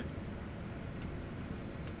there.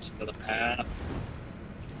 Let's go the path.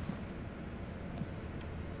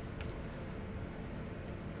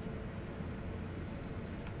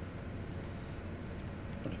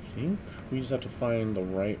 I think we just have to find the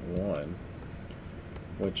right one,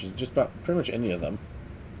 which is just about pretty much any of them.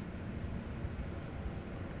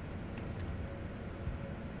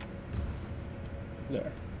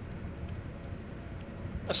 There.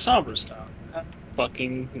 A somber stone.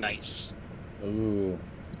 Fucking nice. Ooh.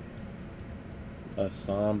 A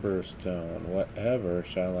somber stone. Whatever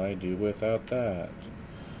shall I do without that?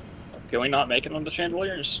 Can we not make it on the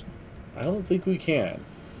chandeliers? I don't think we can.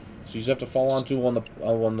 So you just have to fall onto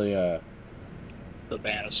the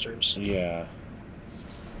banisters. Yeah.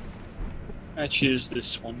 I choose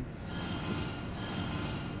this one.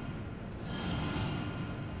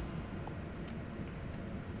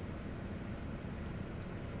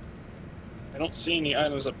 I don't see any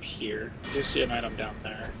items up here. I do see an item down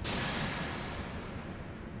there.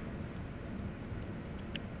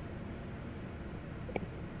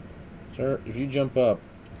 Sir, if you jump up,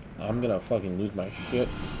 I'm gonna fucking lose my shit.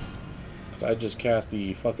 Cause I just cast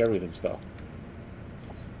the fuck everything spell.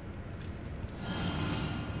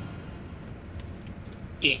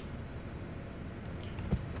 Yeah.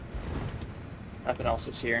 Nothing else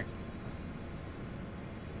is here.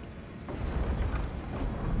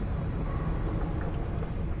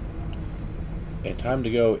 And time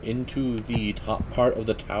to go into the top part of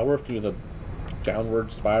the tower through the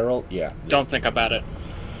downward spiral. Yeah. Don't think about it.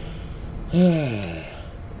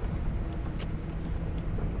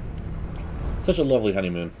 Such a lovely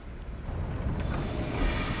honeymoon.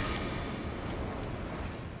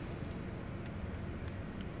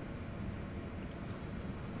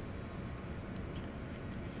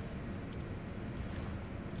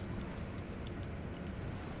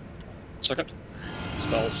 Second.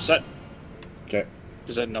 Spell's set. Okay.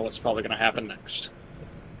 Because I know what's probably going to happen next.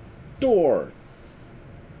 Door!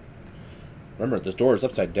 Remember, this door is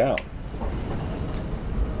upside down.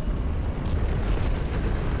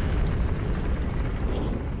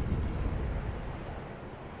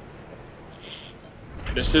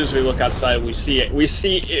 And as soon as we look outside, we see it. We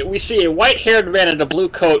see a white-haired man in a blue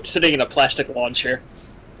coat sitting in a plastic lawn chair.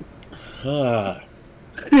 I'm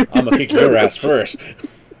gonna kick your ass first.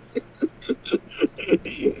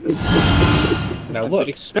 Now look,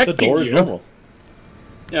 the door is normal.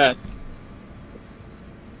 Yeah.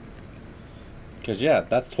 Because, yeah,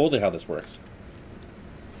 that's totally how this works.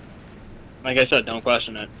 Like I said, don't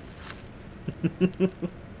question it.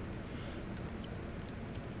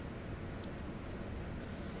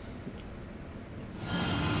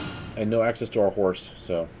 And no access to our horse,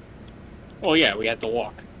 so... Well, yeah, we had to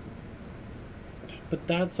walk. But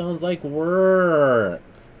that sounds like work.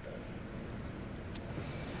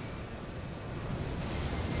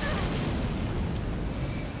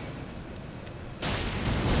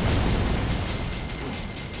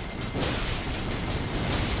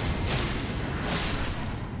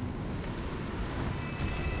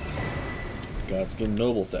 Godskin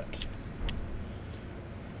Noble set.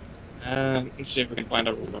 Let's see if we can find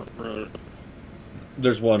a road.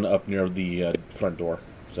 There's one up near the front door,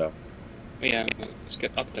 so... Yeah, let's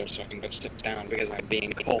get up there so I can go sit down because I'm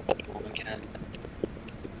being cold again.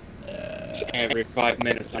 So every 5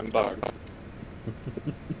 minutes I'm bugged.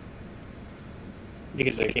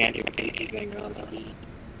 Because I can't do anything on it.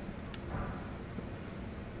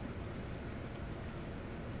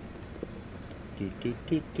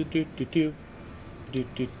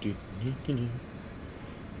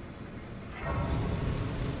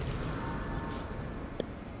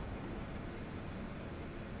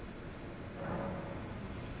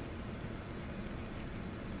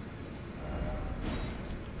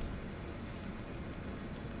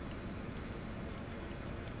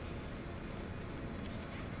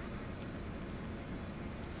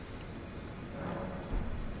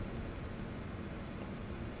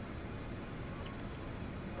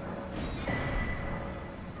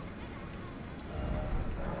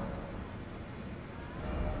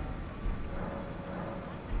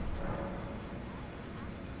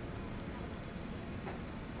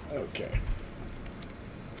 Okay.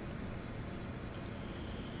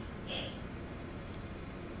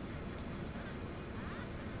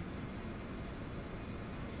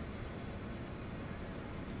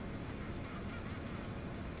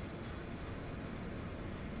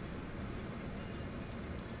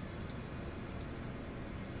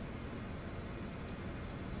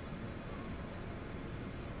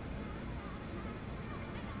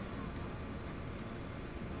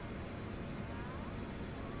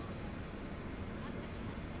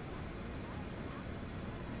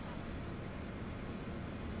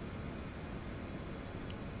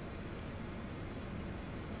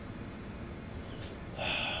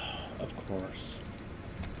 Of course.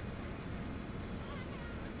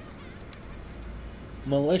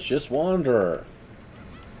 Malicious Wanderer.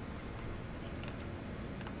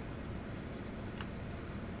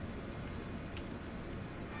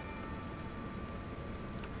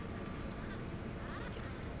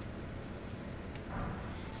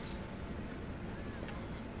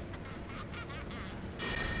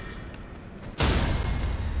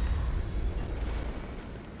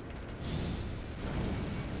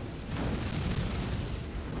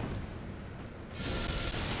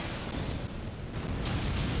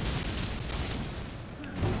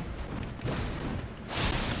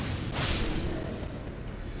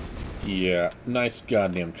 Yeah, nice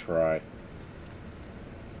goddamn try.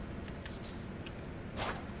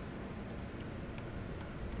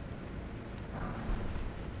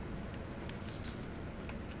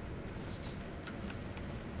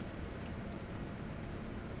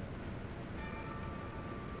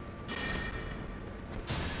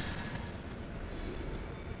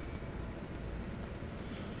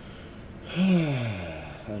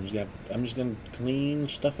 I'm just gonna clean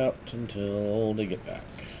stuff out until they get back.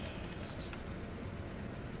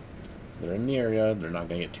 They're in the area. They're not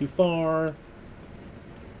gonna get too far.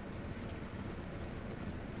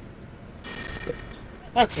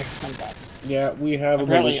 Okay, I'm back. Yeah, we have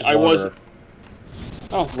Apparently, a malicious order.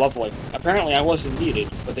 Oh, lovely. Apparently, I wasn't needed,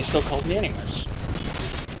 but they still called me anyways.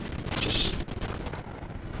 Just.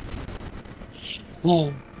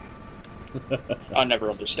 Oh. I'll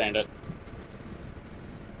never understand it.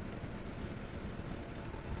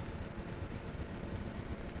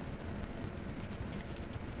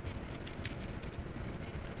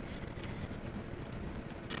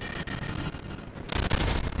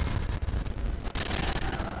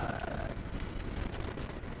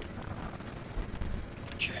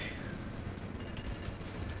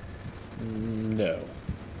 No.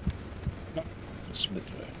 No. This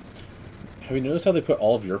way. Have you noticed how they put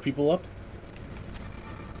all of your people up?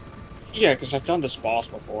 Yeah, because I've done this boss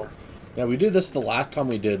before. Yeah, we did this the last time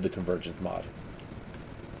we did the Convergence mod.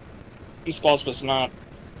 This boss was not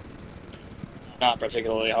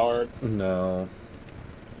particularly hard. No.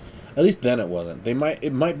 At least then it wasn't.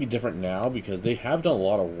 It might be different now because they have done a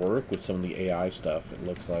lot of work with some of the AI stuff, it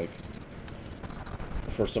looks like.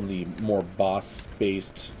 For some of the more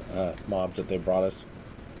boss-based mobs that they brought us.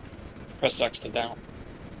 Press X to down.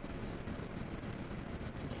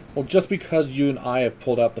 Well, just because you and I have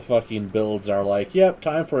pulled out the fucking builds are like, yep,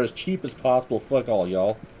 time for as cheap as possible, fuck all,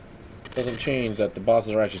 y'all. Doesn't change that the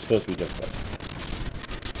bosses are actually supposed to be difficult.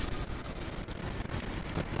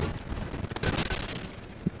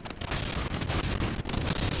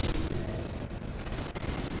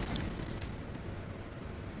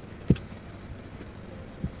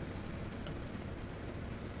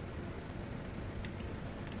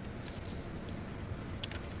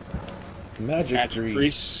 Magic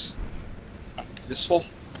grease. Useful.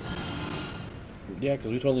 Yeah,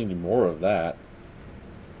 because we totally need more of that.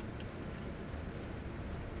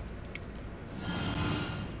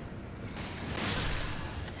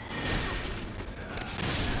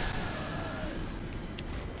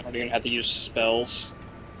 I don't even have to use spells.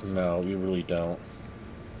 No, we really don't.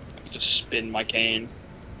 I can just spin my cane.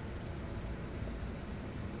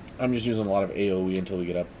 I'm just using a lot of AoE until we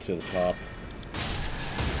get up to the top.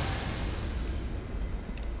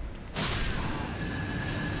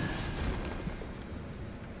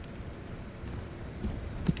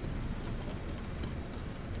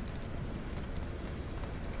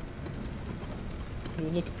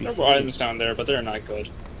 Look, a piece There are items down there, but they're not good.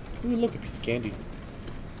 Ooh, look, a piece of candy.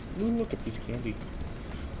 Ooh, look, a piece of candy.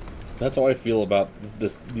 That's how I feel about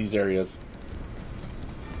these areas.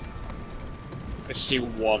 I see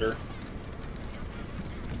water.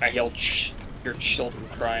 I hear your children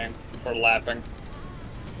crying or laughing.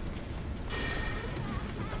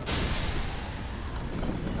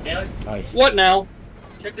 Hi. What now?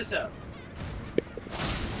 Check this out.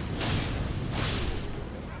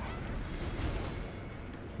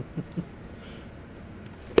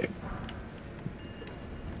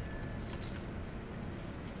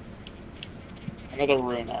 Another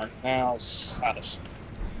rune arc. Now status.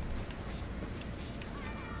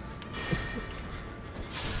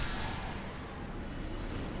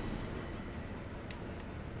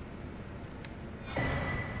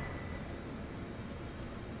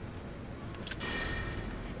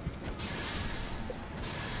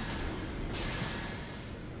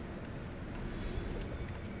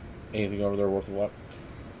 Anything over there worth a what?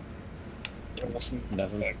 There wasn't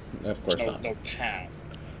Nothing. Of course not. No path.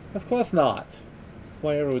 Of course not.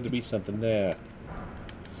 Why ever would there be something there?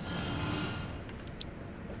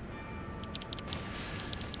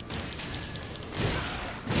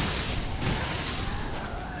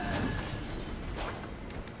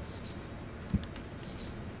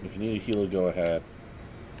 If you need a healer, go ahead.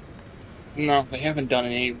 No, they haven't done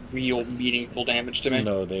any real meaningful damage to me.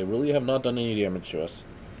 No, they really have not done any damage to us.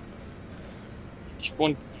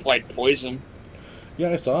 One applied poison. Yeah,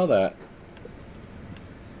 I saw that.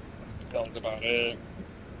 That was about it.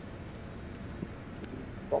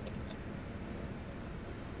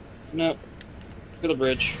 No. To the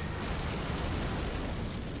bridge.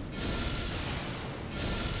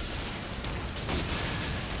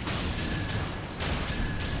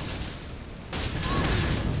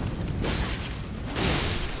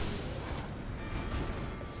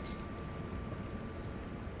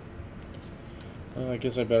 I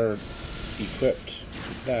guess I better equip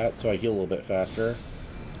that so I heal a little bit faster.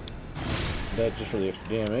 That just for the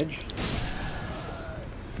extra damage.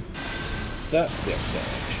 That the extra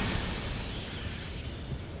damage.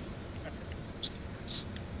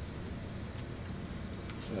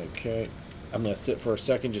 Okay, I'm gonna sit for a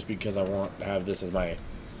second just because I want to have this as my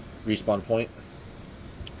respawn point.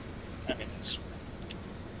 I mean, it's...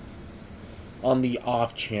 On the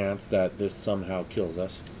off chance that this somehow kills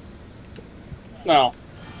us. No.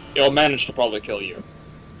 It'll manage to probably kill you.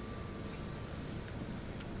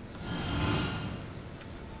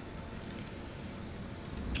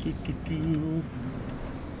 Do-do-do.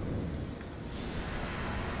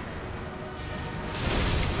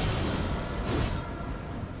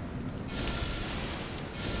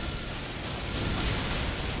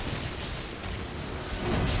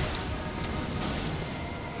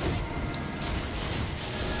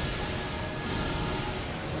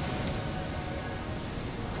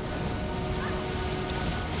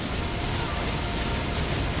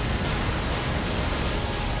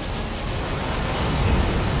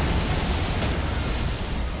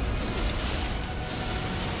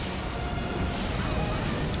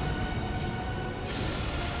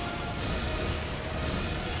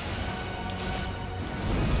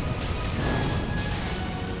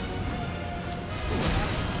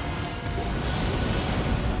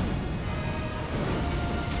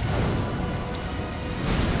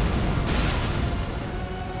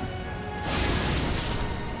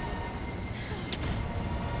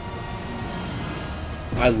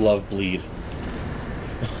 I love bleed.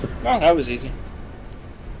 Oh, that was easy.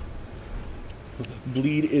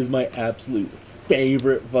 Bleed is my absolute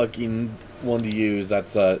favorite fucking one to use.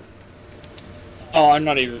 That's Oh, I'm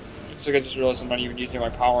not even... It's like I just realized I'm not even using my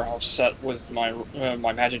powerhouse set with my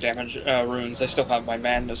my magic damage runes. I still have my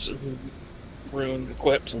madness rune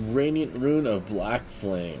equipped. Radiant Rune of Black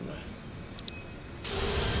Flame.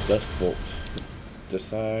 Dust Bolt.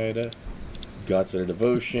 Decide. Godslayer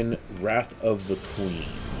Devotion. Wrath of the Queen.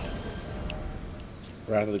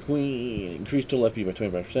 Wrath of the Queen. Increased total FP by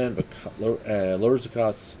 25%, but lowers the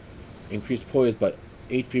costs. Increased poise, but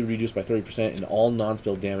HP reduced by 30%, and all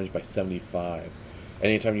non-spell damage by 75%.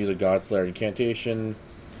 Anytime you use a Godslayer incantation,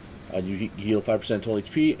 you heal 5% total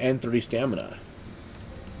HP and 30 stamina.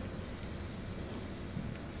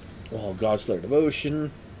 All Godslayer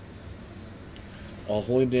Devotion. All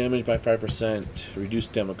holy damage by 5%, reduce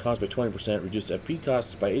stamina cost by 20%, reduce FP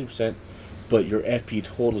costs by 80%, but your FP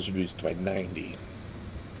total is reduced by 90%.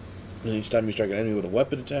 And each time you strike an enemy with a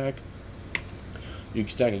weapon attack, you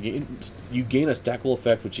gain a stackable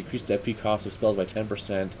effect which increases FP cost of spells by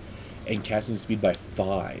 10% and casting speed by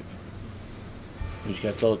 5. Each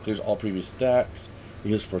cast spell clears all previous stacks,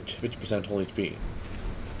 used for 50% total HP.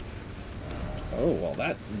 Oh, well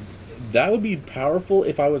that would be powerful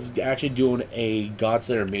if I was actually doing a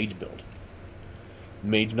Godslayer Mage build.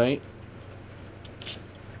 Mage Knight.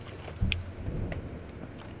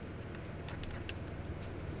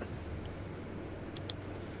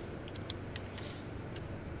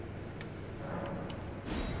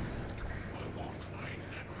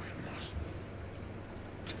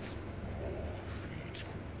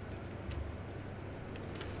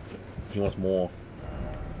 He wants more.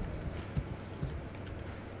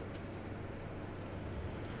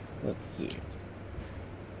 Let's see.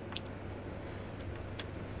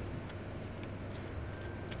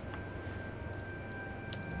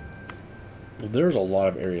 Well, there's a lot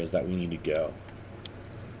of areas that we need to go.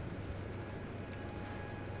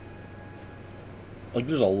 Like,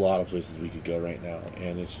 there's a lot of places we could go right now,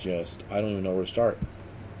 and it's just, I don't even know where to start.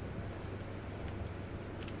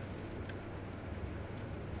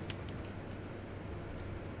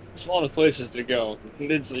 There's a lot of places to go.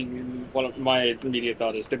 It's like, one of my immediate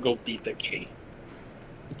thought is to go beat the game.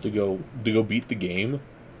 To go beat the game?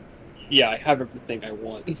 Yeah, I have everything I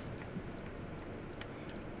want.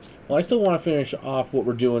 Well, I still want to finish off what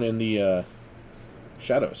we're doing in the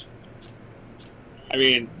Shadows. I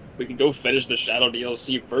mean, we can go finish the Shadow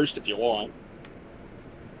DLC first if you want.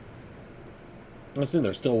 I think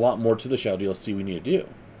there's still a lot more to the Shadow DLC we need to do.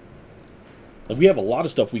 Like, we have a lot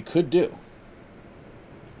of stuff we could do.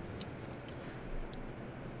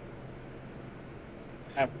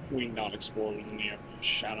 Have we not explored any of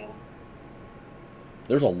Shadow?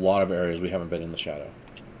 There's a lot of areas we haven't been in the Shadow.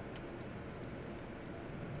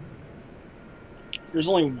 There's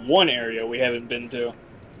only one area we haven't been to.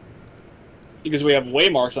 Because we have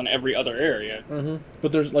waymarks on every other area. Mm-hmm.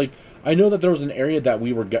 But there's, like, I know that there was an area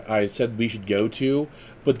that I said we should go to,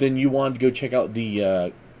 but then you wanted to go check out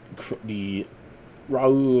the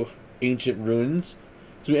Rau Ancient Ruins.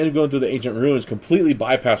 So we ended up going through the Ancient Ruins, completely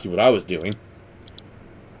bypassing what I was doing.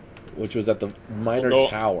 Which was at the Minor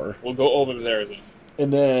Tower. We'll go over there then.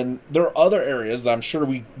 And then there are other areas that I'm sure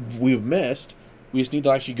we've missed. We just need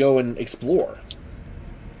to actually go and explore.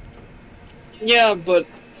 Yeah, but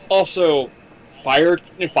also fire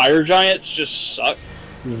giants just suck.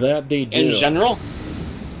 That they do. In general.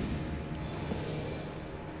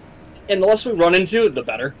 And the less we run into it, the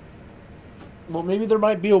better. Well, maybe there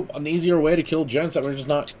might be an easier way to kill gents that we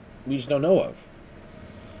just don't know of.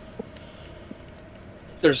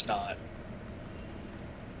 There's not.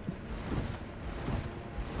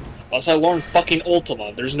 Unless I learn fucking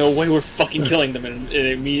Ultima, there's no way we're fucking killing them in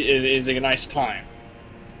a nice time.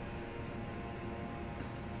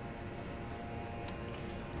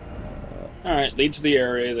 Alright, lead to the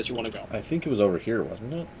area that you want to go. I think it was over here,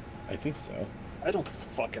 wasn't it? I think so. I don't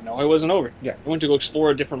fucking know. I wasn't over. Yeah. I went to go explore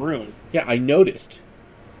a different room. Yeah, I noticed.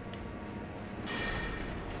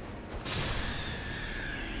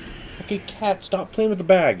 Okay, cat, stop playing with the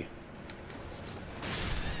bag.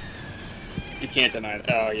 You can't deny it.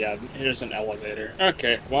 Oh, yeah. Here's an elevator.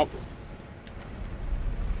 Okay, well.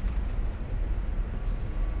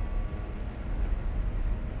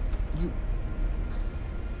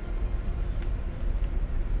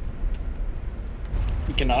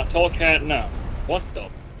 You cannot tell a cat no. What the?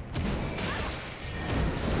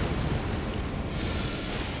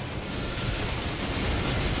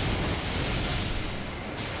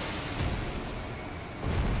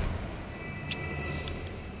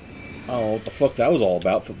 Oh, what the fuck that was all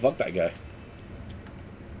about? Fuck that guy.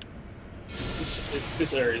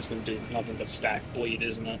 This area is going to do nothing but stack bleed,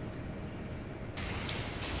 isn't it?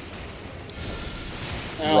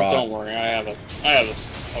 Oh, don't worry. I have a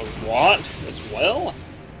rot as well.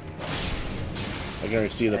 I can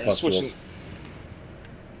already see the pustules.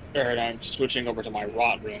 Alright, I'm switching over to my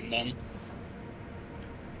rot room then.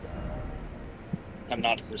 I'm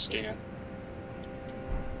not Christina.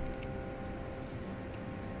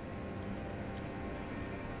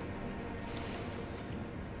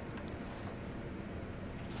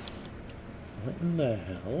 What in the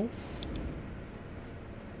hell?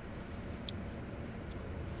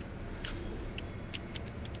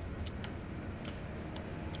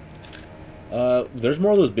 There's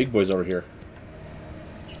more of those big boys over here.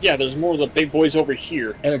 Yeah, there's more of the big boys over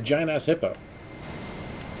here. And a giant-ass hippo.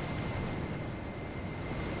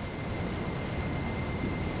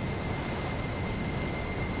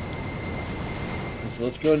 So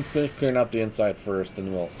let's go ahead and finish clearing out the inside first,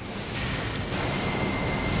 and we'll...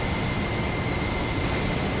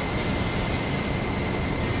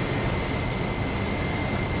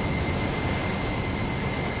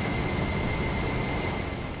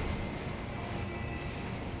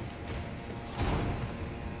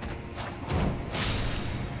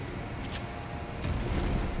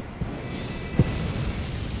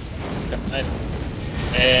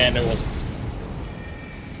 And it wasn't.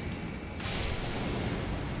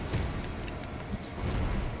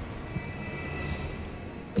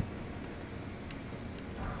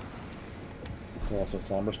 Also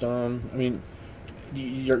Slumberstone. I mean,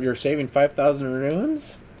 you're saving 5,000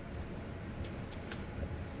 runes?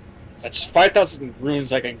 That's 5,000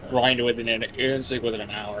 runes I can grind within an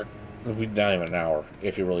hour. Not even an hour,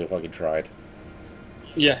 if you really fucking tried.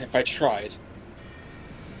 Yeah, if I tried.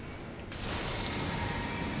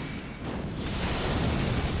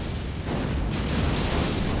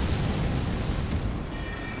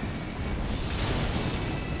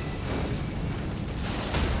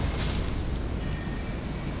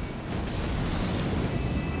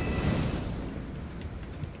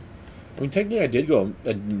 I mean, technically I did go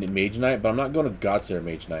a Mage Knight, but I'm not going to Godslayer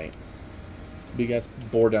Mage Knight. Big ass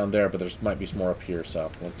boar down there, but there might be some more up here,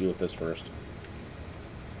 so let's deal with this first.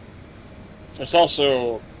 There's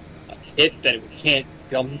also a hit that we can't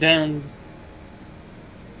jump down.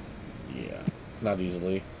 Yeah, not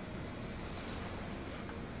easily.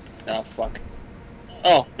 Oh, fuck.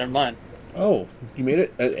 Oh, never mind. Oh, you made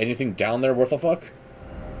it? Anything down there worth a fuck?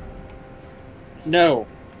 No.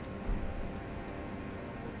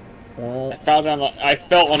 Well, I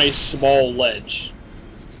fell on a small ledge.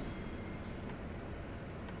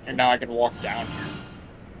 And now I can walk down here.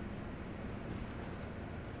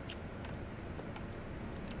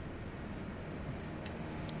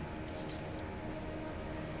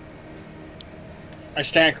 I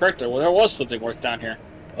stand corrected. Well, there was something worth down here.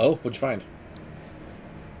 oh, what'd you find?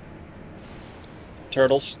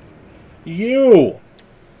 Turtles. You!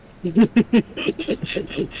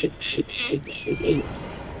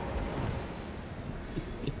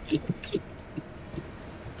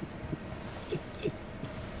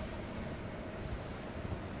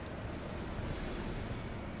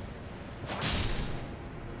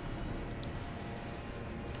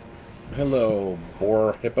 Hello,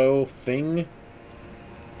 boar hippo thing.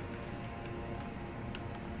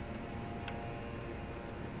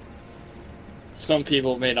 Some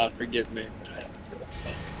people may not forgive me.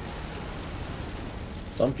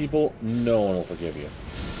 Some people, no one will forgive you.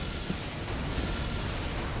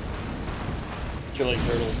 killing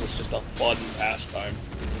turtles is just a fun pastime.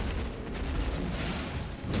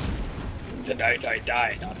 Tonight I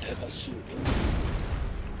dine on turtle soup.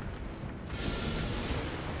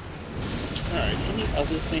 Alright, any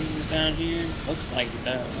other things down here? Looks like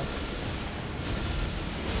no.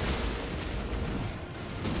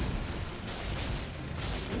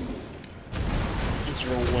 Is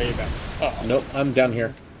there a way back? Oh. Nope, I'm down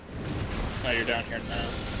here. Oh, you're down here now.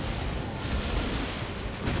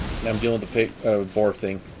 I'm dealing with the pig, boar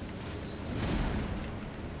thing.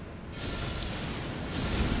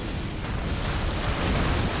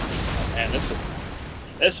 Oh, man,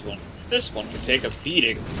 this one can take a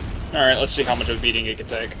beating. All right, let's see how much of a beating it can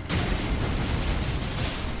take.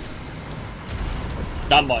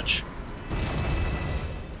 Not much.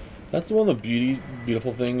 That's one of the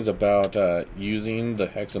beautiful things about using the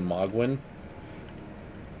Hexamogwin.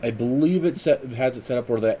 I believe it has it set up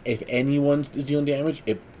where that if anyone is dealing damage,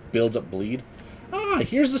 it builds up bleed. Ah,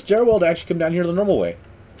 here's the stairwell to actually come down here the normal way.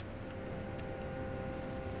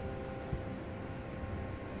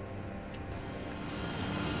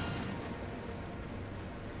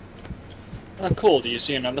 Oh, cool. Do you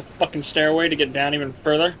see another fucking stairway to get down even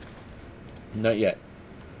further? Not yet.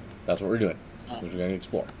 That's what we're doing. Oh. We're going to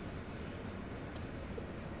explore.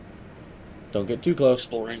 Don't get too close.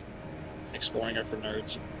 Exploring are for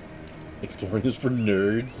nerds. Exploring is for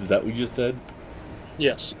nerds? Is that what you just said?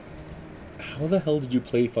 Yes. How the hell did you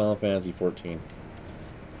play Final Fantasy XIV?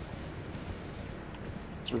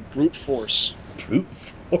 Through brute force. Brute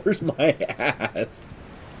force my ass.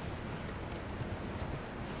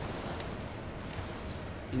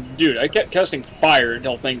 Dude, I kept casting fire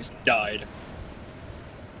until things died.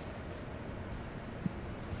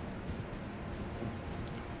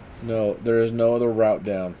 No, there is no other route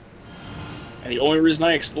down. And the only reason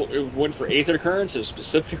I went for Aether Currents is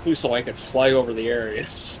specifically so I could fly over the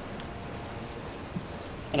areas.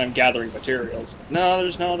 And I'm gathering materials. No,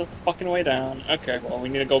 there's no other fucking way down. Okay, well, we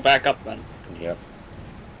need to go back up then. Yep.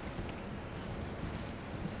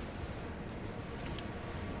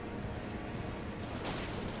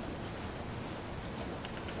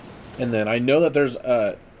 And then I know that there's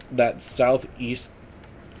that southeast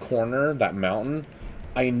corner, that mountain.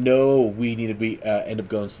 I know we need to be end up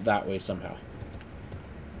going that way somehow.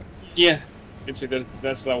 Yeah, it's a good.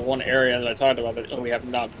 That's the one area that I talked about that we have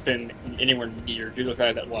not been anywhere near due to the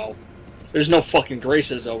fact that, well, there's no fucking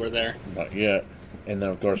graces over there. Not yet. And then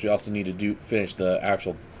of course we also need to finish the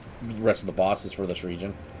actual rest of the bosses for this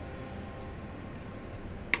region.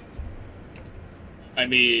 I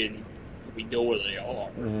mean, we know where they are.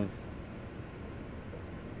 Mm-hmm.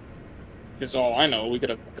 Because all I know, we could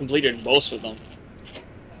have completed most of them.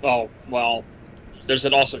 Oh, well, there's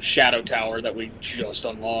an also Shadow Tower that we just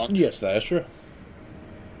unlocked. Yes, that is true.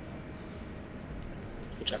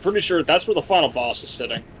 Which I'm pretty sure that's where the final boss is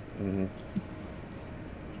sitting. Mm-hmm.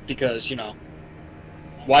 Because, you know,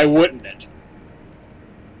 why wouldn't it?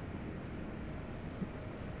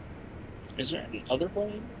 Is there any other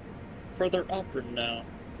way further up or no?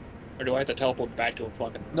 Or do I have to teleport back to a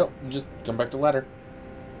fucking... Nope, just come back to the ladder.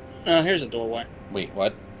 Oh, here's a doorway. Wait,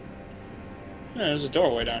 what? Yeah, there's a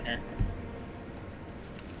doorway down here.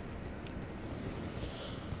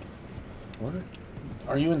 What?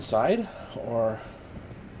 Are you inside? Or...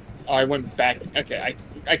 Oh, I went back. Okay,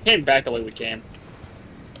 I came back the way we came.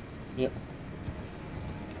 Yep.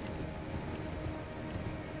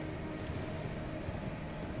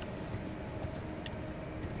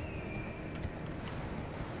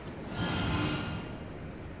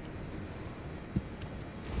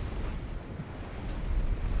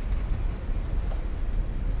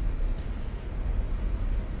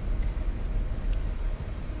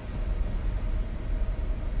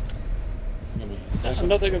 There's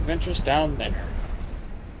nothing of interest down there.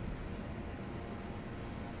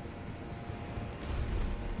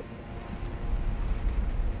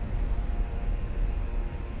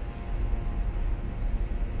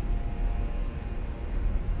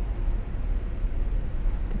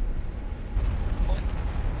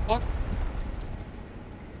 What?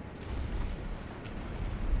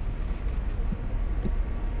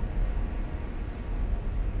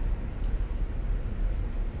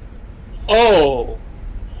 Oh!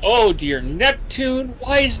 Oh dear, Neptune,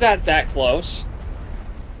 why is that close?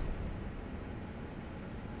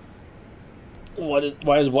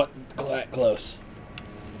 Why is what close?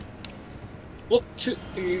 Look to...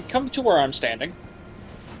 Come to where I'm standing.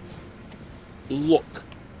 Look.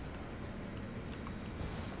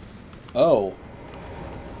 Oh.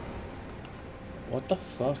 What the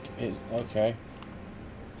fuck is... Okay.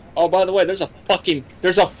 Oh, by the way, there's a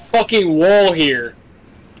fucking wall here.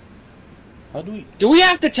 How do we... Do we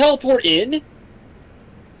have to teleport in?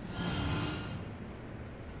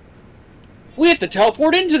 We have to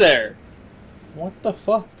teleport into there. What the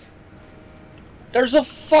fuck? There's a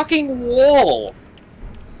fucking wall.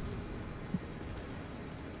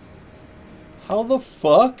 How the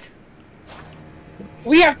fuck?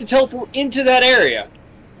 We have to teleport into that area.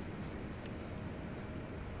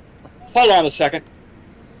 Hold on a second.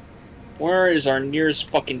 Where is our nearest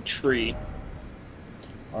fucking tree?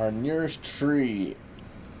 Our nearest tree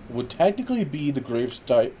would technically be the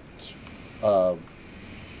gravesite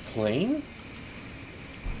plane?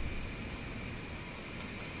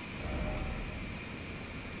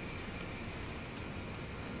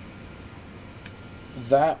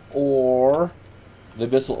 That or the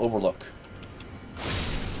Abyssal Overlook.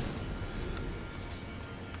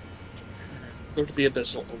 Go to the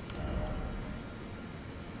Abyssal.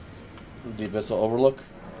 The Abyssal Overlook?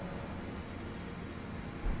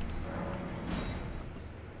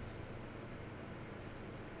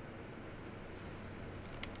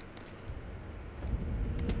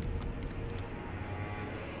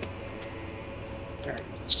 Alright,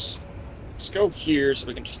 let's go here so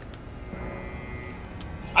we can just...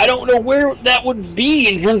 I don't know where that would be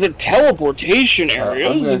in terms of teleportation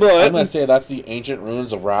areas, I'm but... gonna say that's the ancient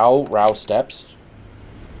ruins of Rao Steppes.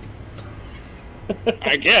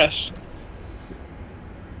 I guess.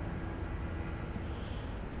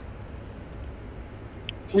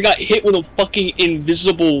 We got hit with a fucking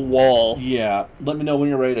invisible wall. Yeah, let me know when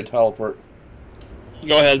you're ready to teleport.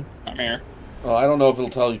 Go ahead. I'm here. Oh, I don't know if it'll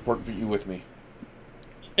teleport you with me.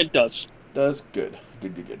 It does. Does? Good.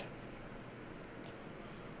 Good.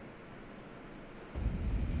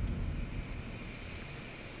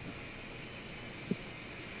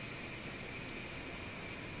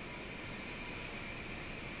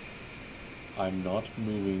 I'm not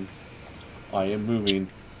moving. I am moving.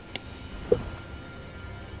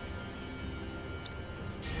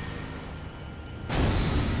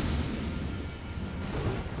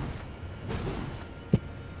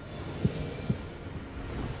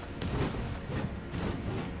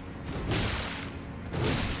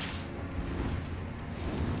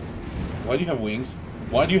 Why do you have wings?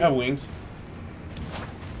 Why do you have wings?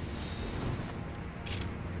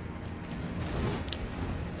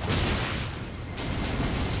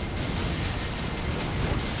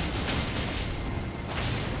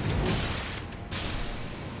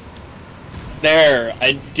 There,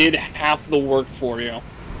 I did half the work for you.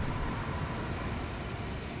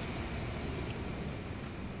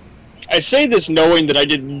 I say this knowing that I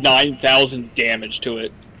did 9,000 damage to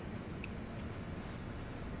it.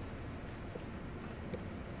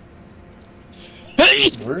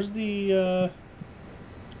 Where's the,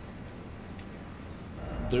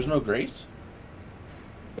 There's no grace?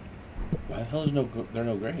 Why the hell is there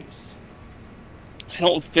no grace? I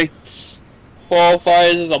don't think this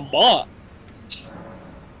qualifies as a bot.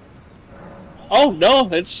 Oh no,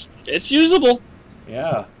 it's usable.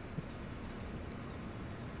 Yeah.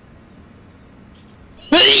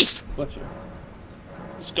 Please. Bless you.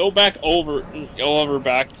 Let's go back over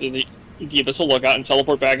back to the Abyssal Lookout and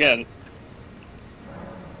teleport back in.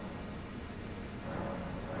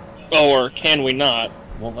 Or can we not?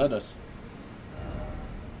 Won't let us.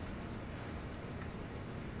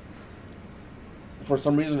 For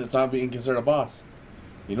some reason, it's not being considered a boss.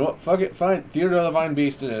 You know what? Fuck it. Fine. Theater of the Divine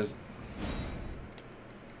Beast it is.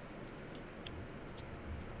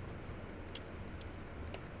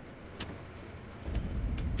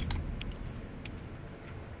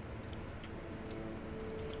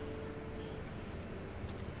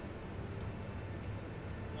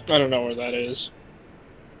 I don't know where that is.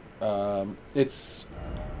 It's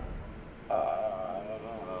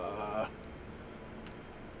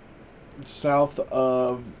south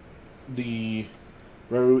of the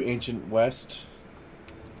Raru Ancient West.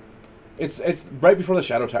 It's right before the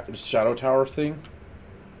Shadow Tower thing.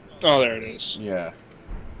 Oh, there it is. Yeah.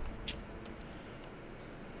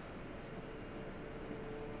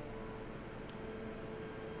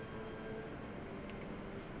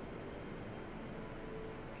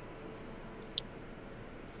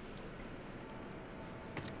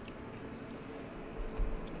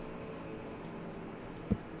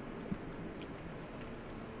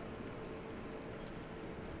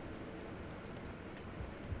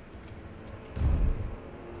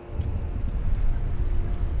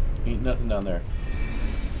 Ain't nothing down there.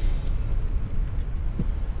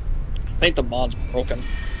 I think the mod's broken.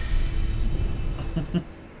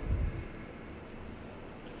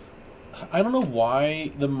 I don't know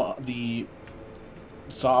why the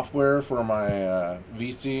software for my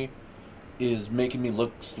VC is making me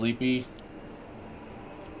look sleepy.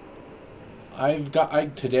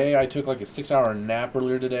 Today I took like a 6-hour nap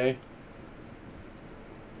earlier today.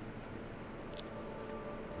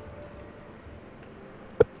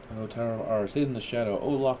 O tower of ours, hid in the shadow, O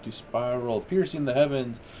lofty spiral, piercing the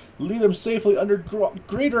heavens, lead them safely under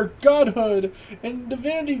greater godhood, and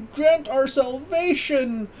divinity grant our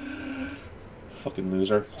salvation! Fucking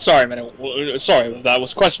loser. Sorry, man. Sorry, that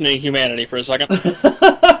was questioning humanity for a second.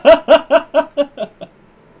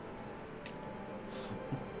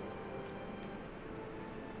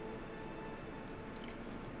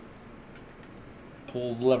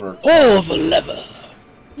 Pull the lever. Pull the lever!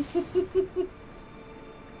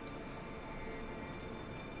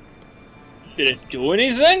 Did it do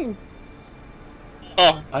anything?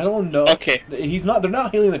 Oh. I don't know. Okay. They're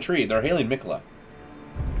not hailing the tree, they're hailing Mikola.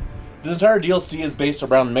 This entire DLC is based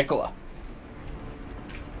around Mikola.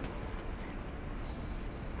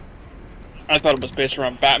 I thought it was based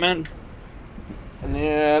around Batman.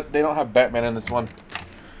 Yeah, they don't have Batman in this one.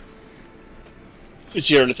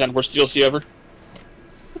 0 to 10, worst DLC ever.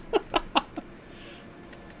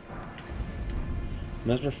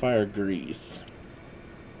 Mesmer Fire Grease.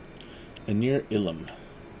 And near Ilum.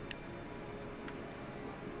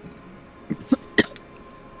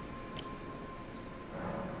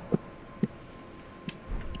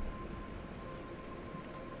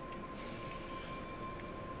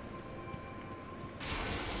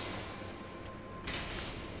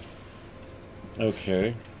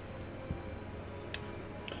 Okay.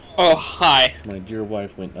 Oh, hi. My dear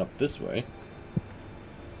wife went up this way.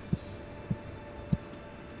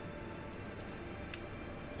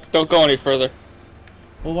 Don't go any further.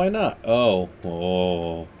 Well, why not? Oh.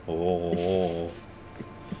 Oh. Oh.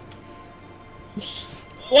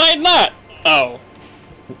 Why not? Oh.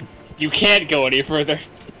 You can't go any further.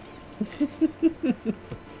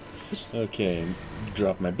 Okay.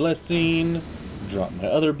 Drop my blessing. Drop my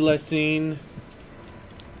other blessing.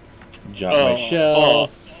 Drop my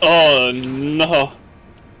shell. Oh no.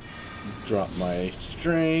 Drop my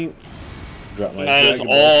strength. Drop my That is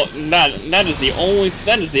all. That is the only.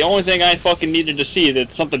 That is the only thing I fucking needed to see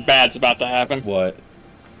that something bad's about to happen. What?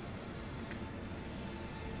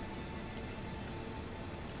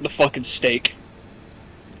 The fucking steak.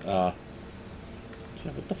 Yeah,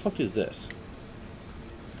 what the fuck is this?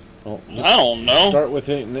 Well, I don't know. Start with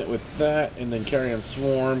hitting it with that, and then carry on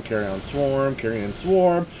swarm, carry on swarm, carry on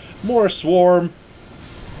swarm, more swarm.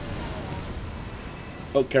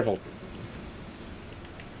 Oh, careful.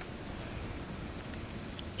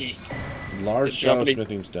 Large shadow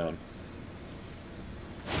smithing stone.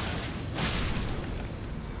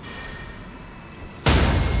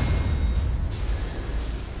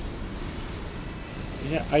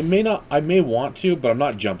 Yeah, I may want to, but I'm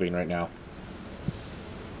not jumping right now.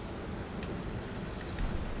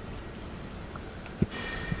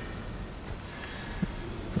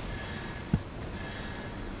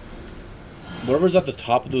 Whatever's at the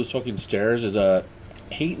top of those fucking stairs is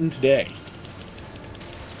hating today.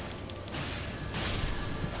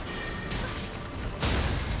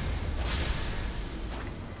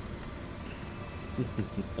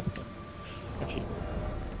 Actually.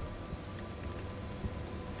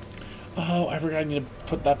 Oh, I forgot I need to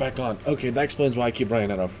put that back on. Okay, that explains why I keep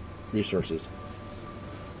running out of resources.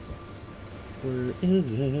 Where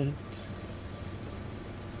is it?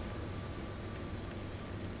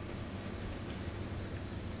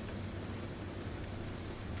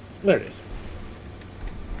 There it is.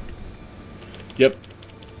 Yep.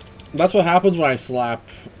 That's what happens when I slap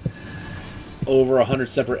over 100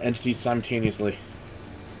 separate entities simultaneously.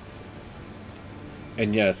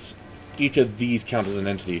 And yes, each of these count as an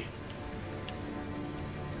entity.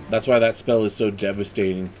 That's why that spell is so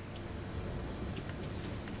devastating.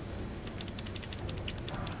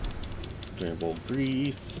 Variable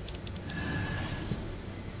grease.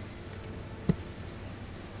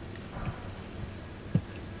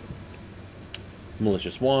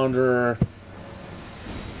 Malicious Wanderer.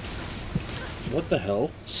 What the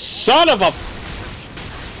hell? Son of a...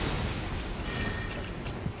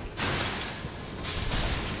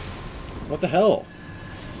 What the hell?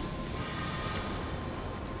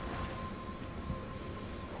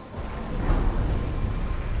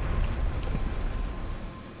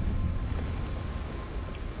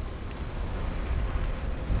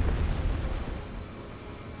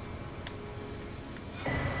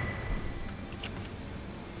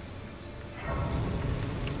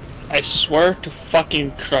 I swear to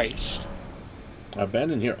fucking Christ. I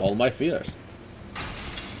abandon here all my fears.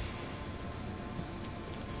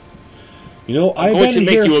 You know, I'm going to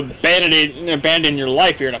make you abandon your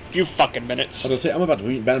life here in a few fucking minutes. I was gonna say, I'm about to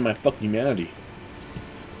abandon my fucking humanity.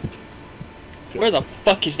 Where the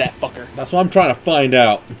fuck is that fucker? That's what I'm trying to find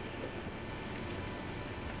out.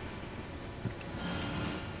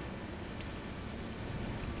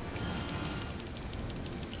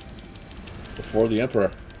 for the Emperor.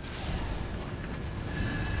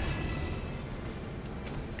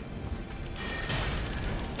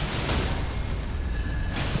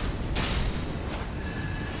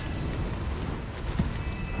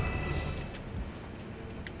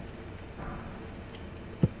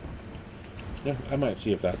 Yeah, I might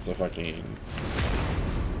see if that's affecting.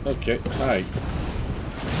 Okay, hi.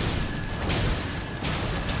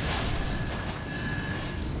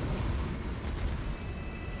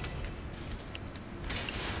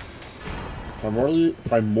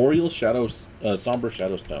 Primordial Shadows, Somber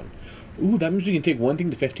Shadow Stone. Ooh, that means we can take one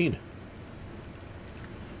thing to 15.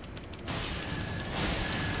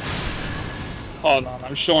 Hold on,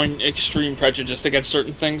 I'm showing extreme prejudice against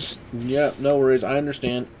certain things. Yeah, no worries, I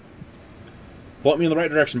understand. Point me in the right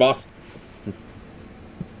direction, boss.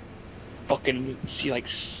 Fucking see like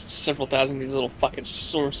several thousand of these little fucking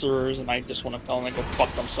sorcerers, and I just want to tell them to go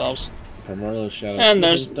fuck themselves. Primordial Shadow And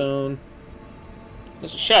there's Stone.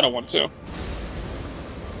 There's a shadow one too.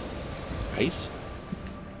 Ice?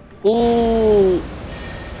 Ooh.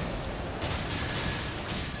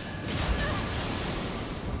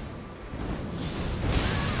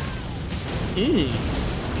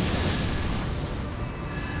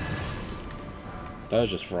 That was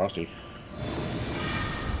just frosty.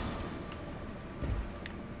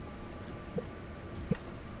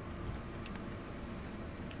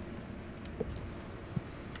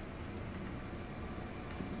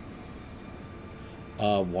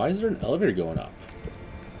 Why is there an elevator going up?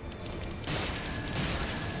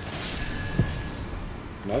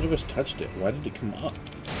 Neither of us touched it. Why did it come up?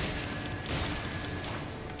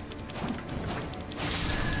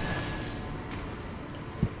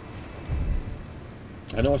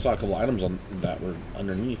 I know I saw a couple items on that were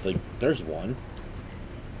underneath. Like, there's one.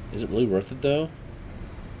 Is it really worth it, though?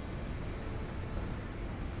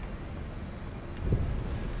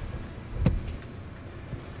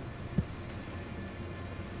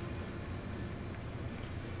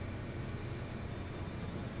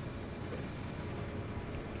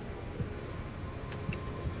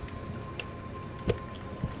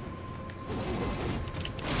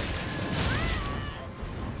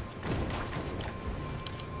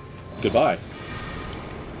 Goodbye.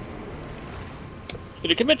 Did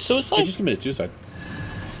he commit suicide? He just committed suicide.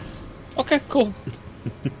 Okay, cool.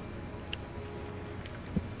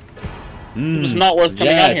 It was not worth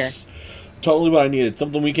coming out here. Totally what I needed.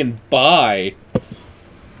 Something we can buy.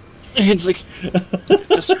 It's like,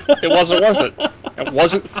 it wasn't worth it. It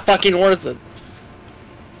wasn't fucking worth it.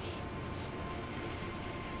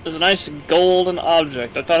 It was a nice golden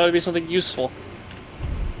object. I thought it would be something useful.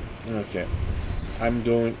 Okay. I'm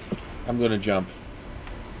going to jump.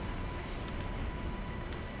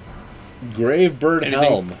 Grave Bird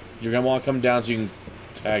Helm. You're going to want to come down so you can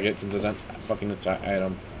tag it since it's not fucking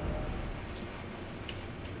item.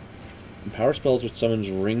 Power spells which summons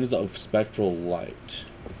rings of spectral light.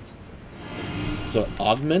 So it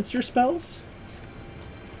augments your spells?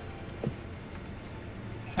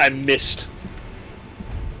 I missed.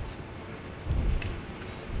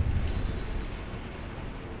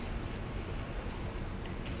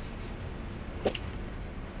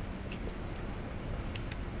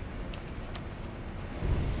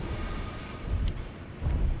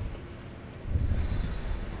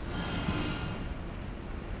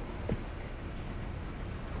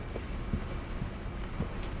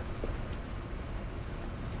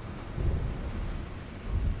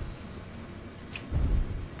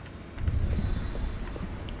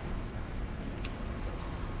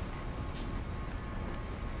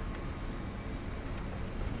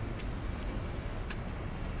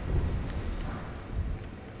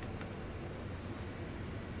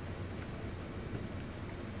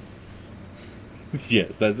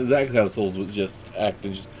 Yes, that's exactly how Souls would just act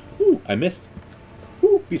and just, ooh, I missed.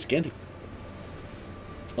 Ooh, piece of candy.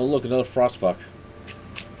 Oh look, another frost fuck.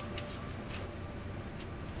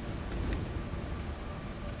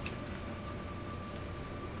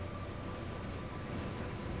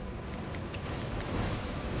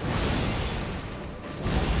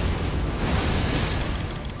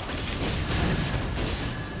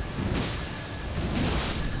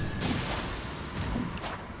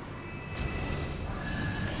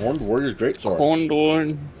 Horned Warrior's Greatsword. Horned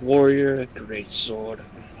Warrior Greatsword.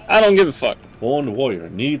 I don't give a fuck. Horned Warrior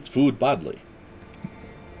needs food badly.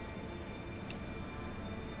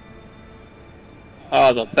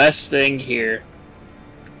 Oh, the best thing here.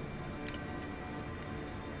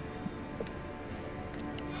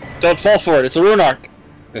 Don't fall for it. It's a rune arc.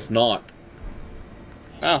 It's not.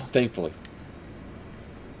 Oh, Thankfully.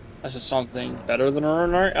 that's just something better than a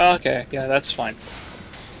rune arc. Oh, okay, yeah, that's fine.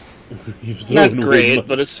 Not great,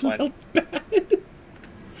 but it's fine. Bad.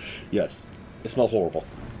 Yes, it smelled horrible.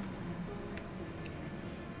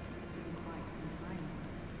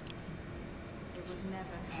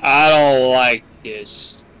 I don't like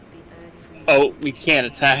this. Oh, we can't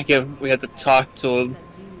attack him. We have to talk to him.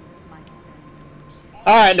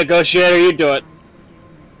 Alright, negotiator, you do it.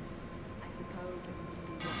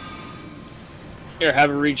 Here, have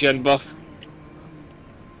a regen buff.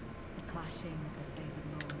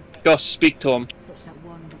 Go speak to him. Such that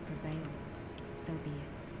one would prevail. So be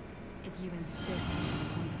it. If you insist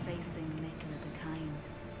on facing Nicola the Kind,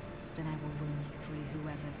 then I will wound you through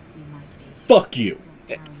whoever you might be. Fuck you!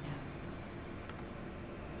 Don't tarry now.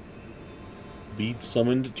 Be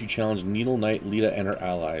summoned to challenge Needle Knight, Lita, and her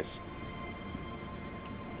allies.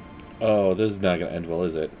 Oh, this is not gonna end well,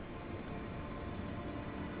 is it?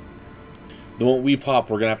 The moment we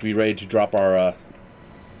pop, we're gonna have to be ready to drop our,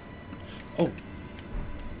 Oh.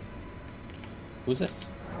 Who's this?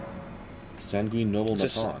 Sanguine Noble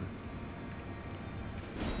Natan.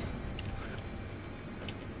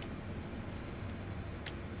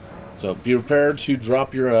 So be prepared to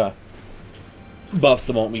drop your buffs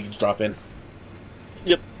the moment we drop in.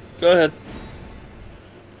 Yep, go ahead.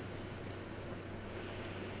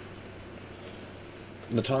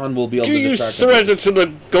 Natan will be able Do to you distract surrender to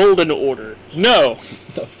the Golden Order? No.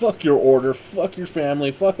 Fuck your order, fuck your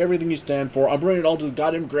family, fuck everything you stand for. I'm bringing it all to the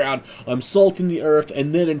goddamn ground. I'm salting the earth,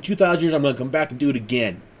 and then in 2,000 years I'm gonna come back and do it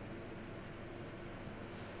again.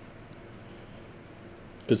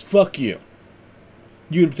 Because fuck you.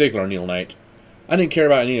 You in particular, Neil Knight. I didn't care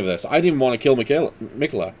about any of this. I didn't even want to kill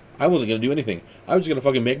Mikola. I wasn't gonna do anything. I was gonna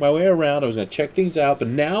fucking make my way around. I was gonna check things out, but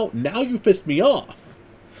now you've pissed me off.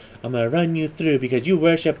 I'm gonna run you through because you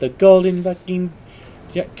worship the golden fucking...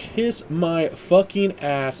 Yeah, kiss my fucking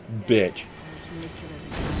ass, bitch.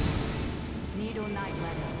 Needle Knight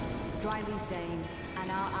Leather, Dryleaf Dane,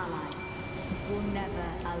 and our ally will never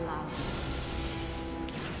allow.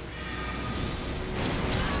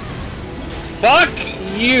 Fuck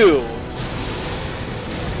you!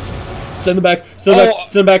 Send them back, send them back,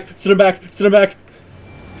 send them back, send them back, send them back.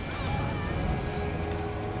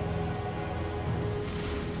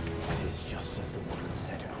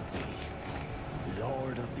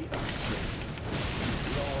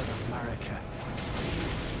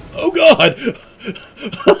 Oh god!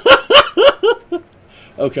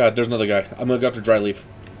 Oh god, there's another guy. I'm gonna go after Dryleaf.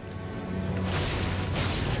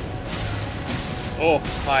 Oh,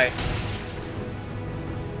 hi.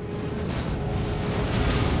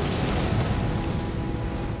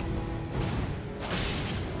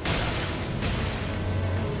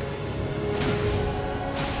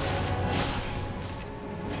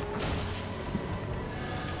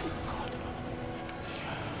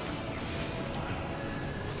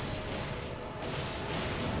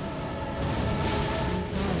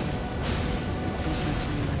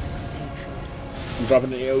 I'm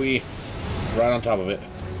dropping the AoE right on top of it.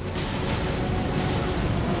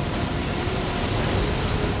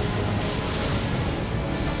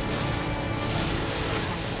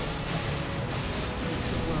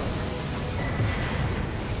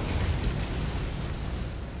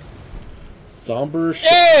 Somber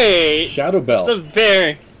Hey! Shadow Bell. The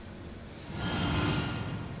very...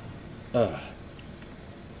 I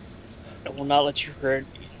will not let you hurt.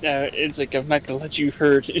 It's like, I'm not gonna let you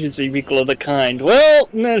hurt Ezekiel the Kind. Well,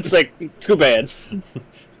 it's like, too bad.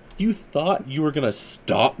 You thought you were gonna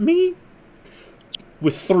stop me?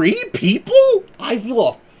 With 3 people? I feel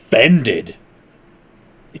offended.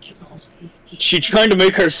 She tried to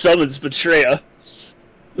make her summons betray us.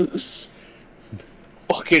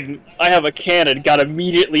 Fucking, I have a cannon, got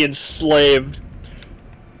immediately enslaved.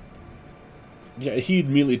 Yeah, he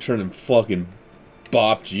immediately turned and fucking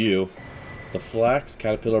bopped you. The flax,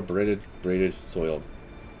 caterpillar, braided, soiled.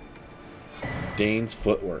 Dane's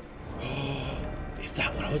footwork. Is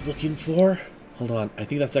that what I was looking for? Hold on, I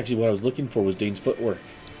think that's actually what I was looking for, was Dane's footwork.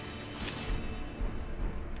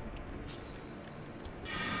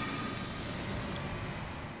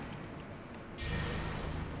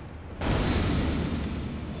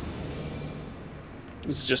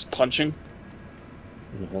 This is just punching.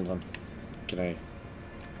 Hold on. Can I...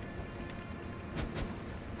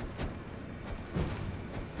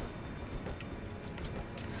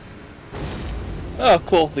 Oh,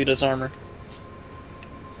 cool. Lita's armor.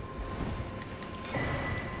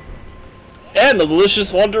 And the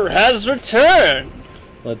malicious wonder has returned!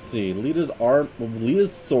 Let's see. Lita's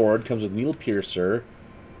sword comes with needle piercer.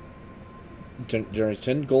 Generates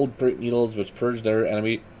 10 gold needles which purge their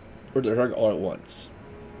enemy or their target all at once.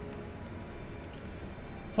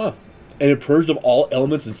 Huh. And it purged of all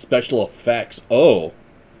elements and special effects. Oh.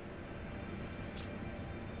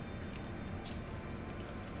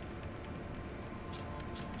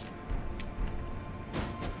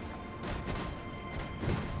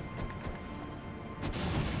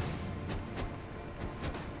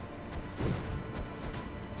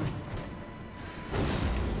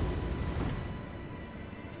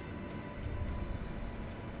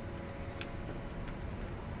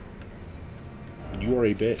 You are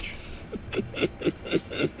a bitch.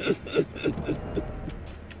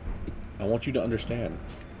 I want you to understand.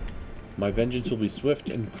 My vengeance will be swift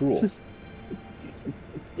and cruel.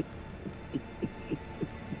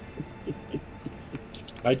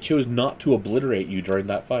 I chose not to obliterate you during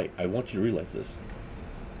that fight. I want you to realize this.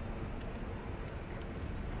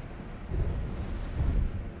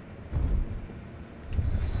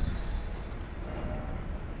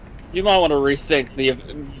 You might want to rethink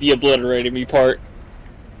the obliterating me part.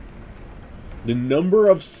 The number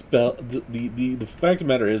of spell... The fact of the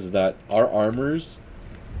matter is that our armors...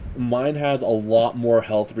 Mine has a lot more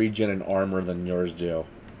health regen and armor than yours do.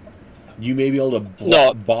 You may be able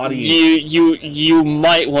to body... You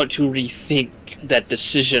might want to rethink that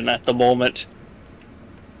decision at the moment.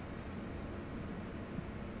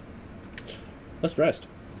 Let's rest.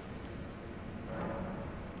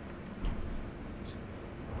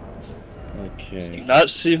 Okay. You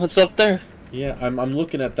not see what's up there? Yeah, I'm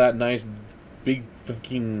looking at that nice big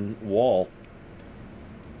fucking wall.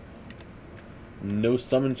 No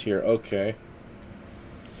summons here. Okay.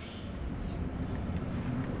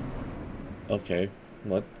 Okay.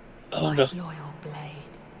 What? Oh no. Loyal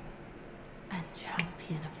blade and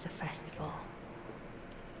champion of the festival.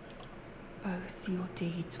 Both your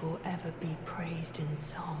deeds will ever be praised in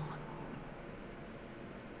song.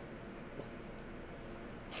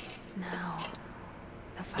 Now,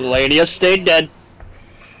 the Lania stayed dead.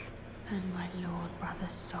 and my lord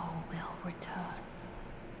brother's soul will return,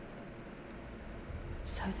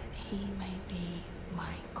 so that he may be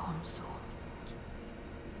my consort.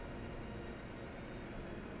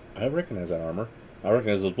 I recognize that armor. I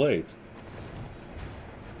recognize those blades.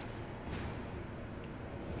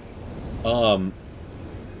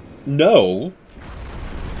 No.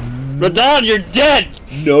 Radon, you're dead!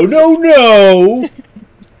 No, no, no!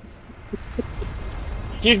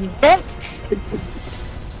 He's back!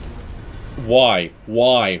 Why?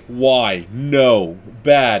 Why? Why? No.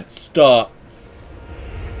 Bad. Stop.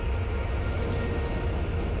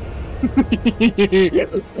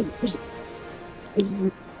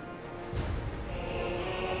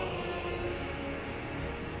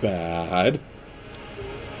 Bad.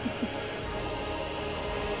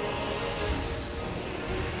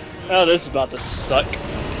 Oh, this is about to suck.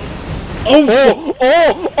 Oh!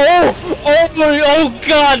 Oh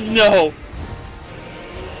God, no!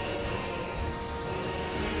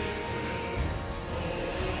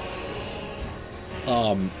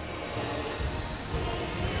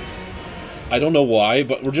 I don't know why,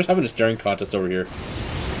 but we're just having a staring contest over here.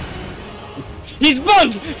 He's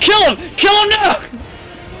bugged! Kill him! Kill him now!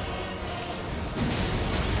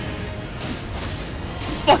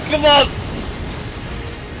 Fuck him up!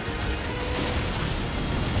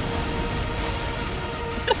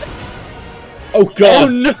 Oh God! Oh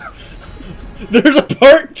no! There's a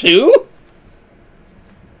part 2?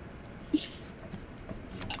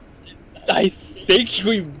 I think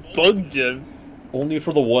we bugged him. Only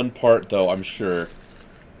for the one part, though, I'm sure.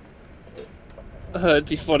 It'd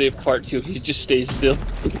be funny if part 2 he just stays still.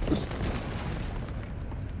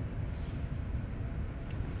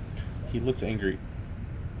 He looks angry.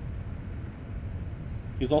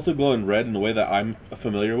 He's also glowing red in a way that I'm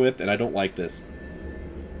familiar with, and I don't like this.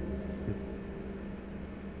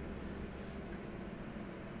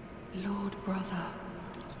 Lord brother.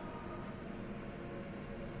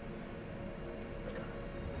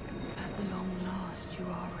 At long last you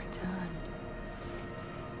are returned.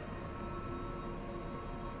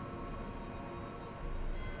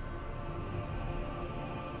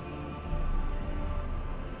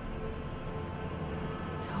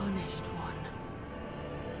 Tarnished one.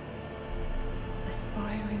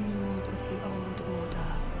 Aspiring lord of the old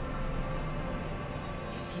order.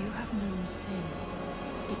 If you have known sin,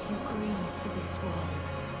 if you grieve for this world,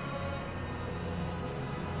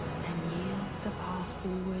 then yield the path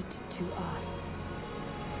forward to us.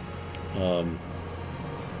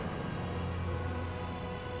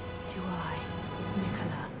 To I,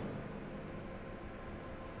 Nicola,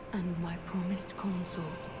 and my promised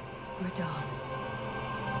consort, Radon.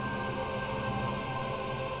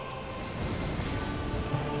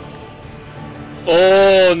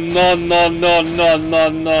 Oh no no no no no no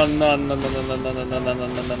no no no no no no no no no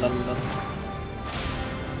no no no.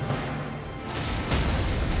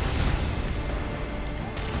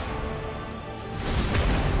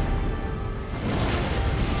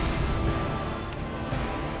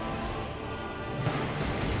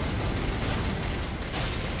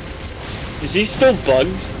 Is he still bugged?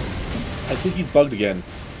 I think he's bugged again.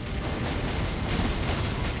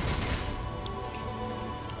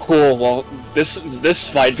 Cool, well, this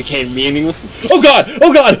fight became meaningless. Oh God!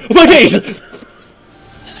 Oh God! My face!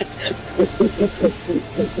 You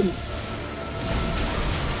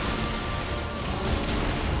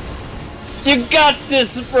got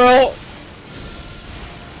this, bro!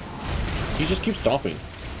 He just keeps stomping.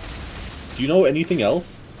 Do you know anything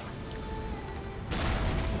else?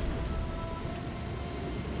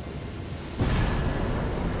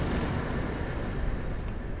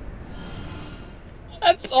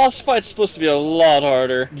 That boss fight's supposed to be a lot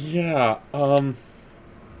harder. Yeah, can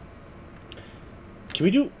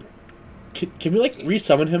we do... Can we, like,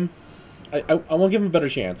 resummon him? I want to give him a better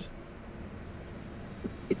chance.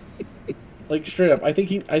 Like, straight up, I think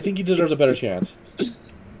he deserves a better chance.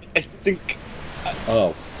 I think...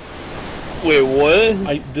 Oh. Wait,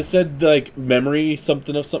 what? This said, like, memory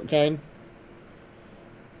something of some kind.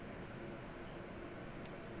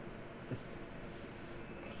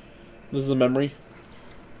 This is a memory.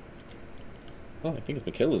 Oh, I think it's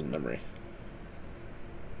Michaela's memory.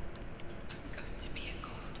 I'm going to be a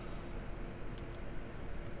god.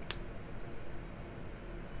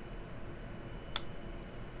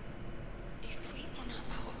 If we honor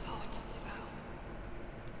our part of the vow,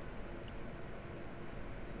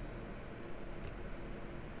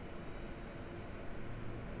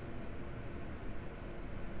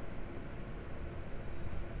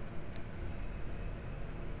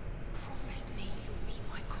 promise me you'll be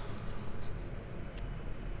my consort.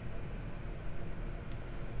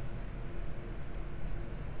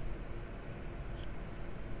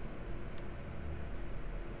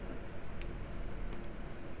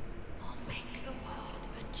 I'll make the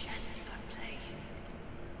world a gentler place.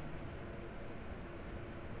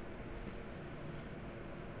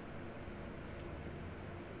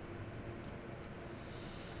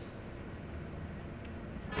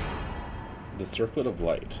 The Circlet of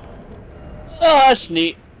Light. Oh, that's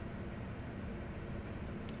neat.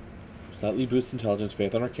 Slightly boosts intelligence,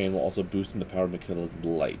 faith, and arcane, while also boosting the power of Michaela's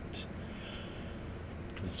light.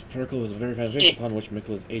 This circle is a very foundation upon which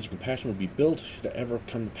Michaela's age of compassion would be built, should it ever have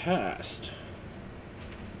come to pass.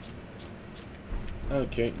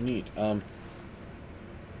 Okay, neat.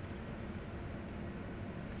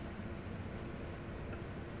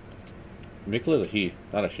 Michaela's a he,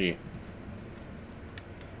 not a she.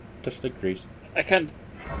 Touch the grease. I kind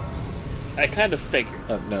of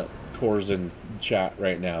figured. No, Tor's in chat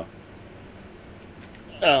right now.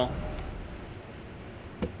 Oh.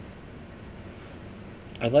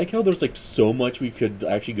 I like how there's like so much we could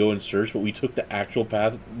actually go and search, but we took the actual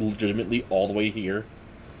path legitimately all the way here.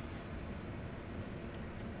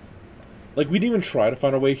 Like, we didn't even try to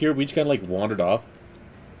find our way here, we just kind of like wandered off.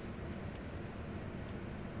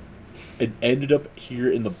 And ended up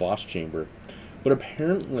here in the boss chamber. But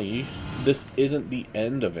apparently, this isn't the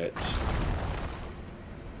end of it.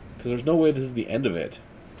 Because there's no way this is the end of it.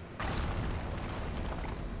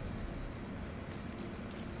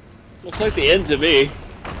 Looks like the end to me.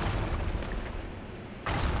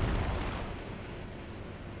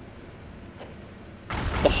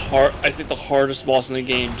 I think the hardest boss in the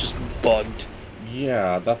game just bugged.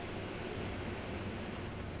 Yeah, that's...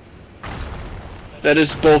 That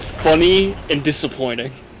is both funny and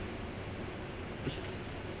disappointing.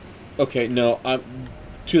 Okay, no, I'm...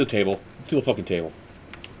 To the table. To the fucking table.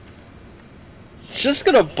 It's just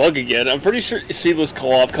gonna bug again. I'm pretty sure Seedless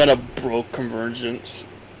Co-op kind of broke Convergence.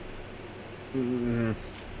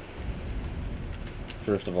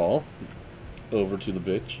 First of all, over to the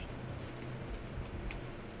bitch.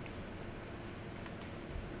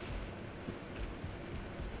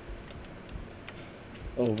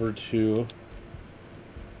 Over to...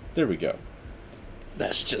 There we go.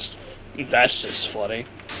 That's just funny.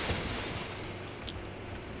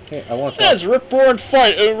 Hey, I want to Yes, rip, roar, and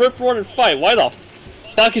fight. Rip, roar, and fight. Why the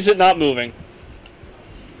fuck is it not moving?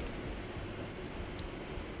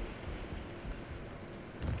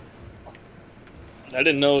 I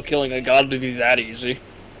didn't know killing a god would be that easy.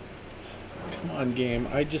 Come on, game.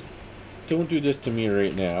 Don't do this to me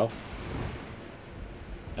right now.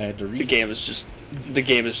 I had to read... The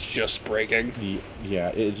game is just breaking. Yeah,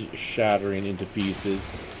 it's shattering into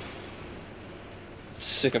pieces.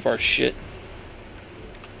 Sick of our shit.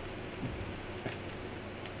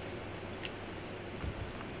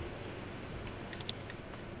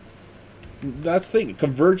 That's the thing.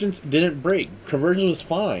 Convergence didn't break. Convergence was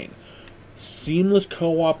fine. Seamless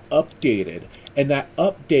Co-op updated, and that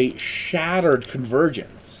update shattered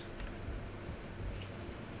Convergence.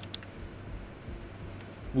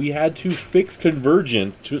 We had to fix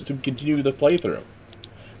Convergence to continue the playthrough.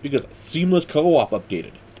 Because Seamless Co-op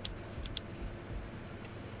updated.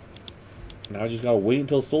 Now I just gotta wait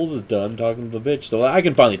until Souls is done talking to the bitch so I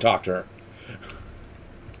can finally talk to her.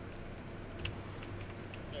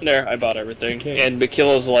 There, I bought everything. Okay. And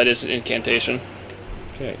Makila's Light is an incantation.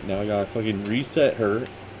 Okay, now I gotta fucking reset her.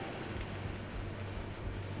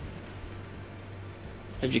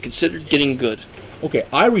 Have you considered getting good? Okay,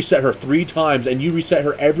 I reset her 3 times, and you reset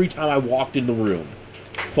her every time I walked in the room.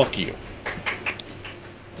 Fuck you.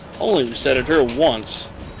 Only resetted her once.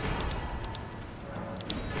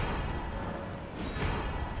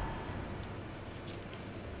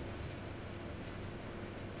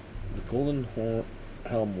 The golden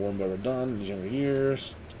helm worn by Radon in his younger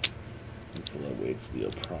years. Until awaits the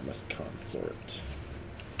promised consort.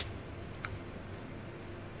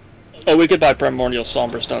 Oh, we could buy primordial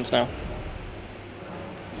somber stones now.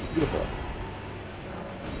 Beautiful.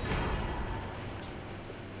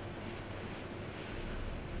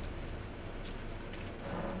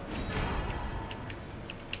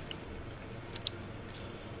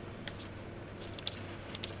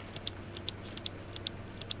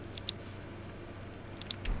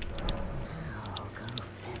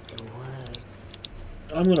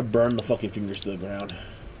 I'm gonna burn the fucking fingers to the ground.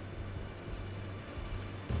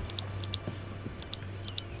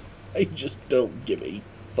 I just don't give a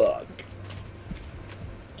fuck.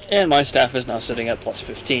 And my staff is now sitting at plus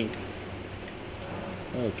 15.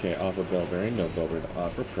 Okay, offer bellberry, no bellberry to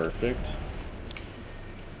offer, perfect.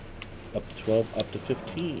 Up to 12, up to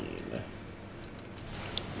 15.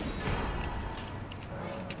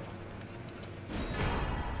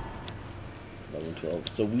 Eleven, 12.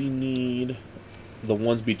 So we need the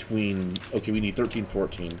ones between. Okay, we need 13,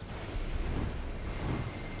 14.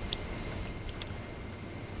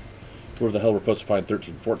 Where the hell we're supposed to find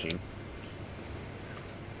 13, 14?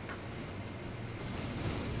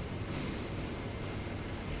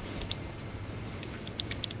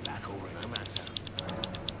 Back over in Amata.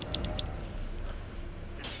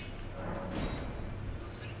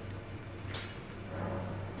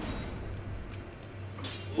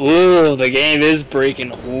 Ooh, the game is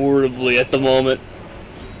breaking horribly at the moment.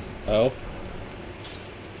 Oh?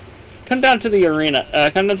 Come down to the arena.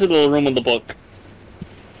 Come down to the room with the book.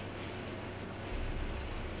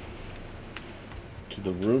 To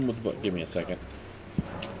the room with the book. Give me a second.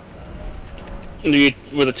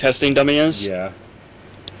 Where the testing dummy is? Yeah.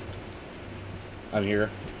 I'm here.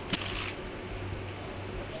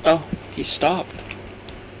 Oh, he stopped.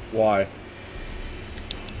 Why?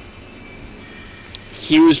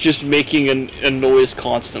 He was just making a noise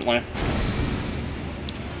constantly.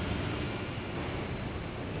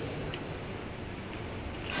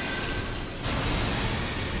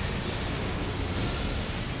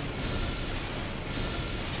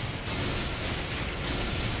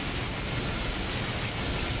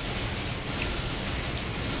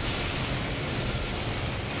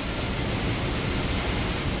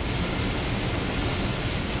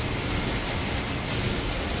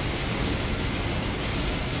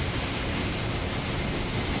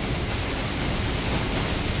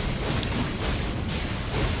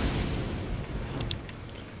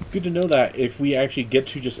 Good to know that if we actually get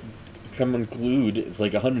to just become unglued, it's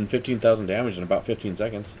like 115,000 damage in about 15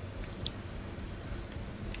 seconds.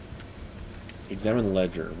 Examine the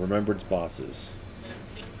ledger. Remembrance bosses.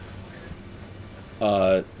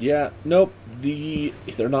 Yeah, nope.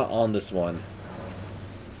 They're not on this one.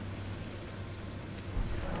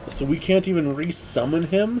 So we can't even re-summon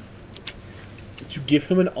him to give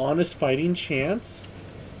him an honest fighting chance?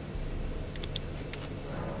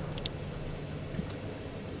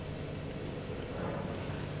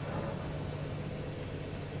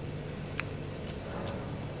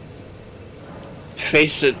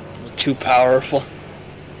 Face it, too powerful.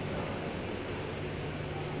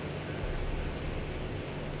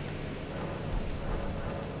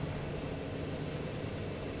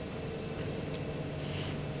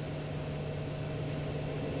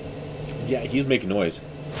 Yeah, he's making noise.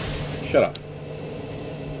 Shut up.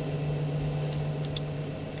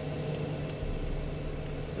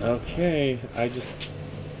 Okay, I just...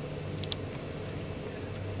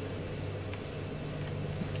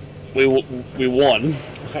 We won.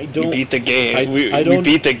 I don't... We beat the game. We don't,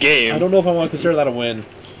 beat the game. I don't know if I want to consider that a win.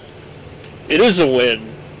 It is a win.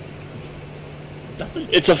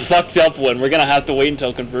 It's a fucked up win. We're gonna have to wait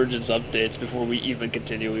until Convergence updates before we even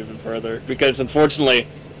continue even further. Because unfortunately,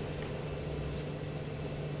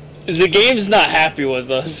 the game's not happy with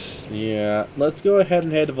us. Yeah, let's go ahead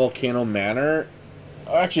and head to Volcano Manor.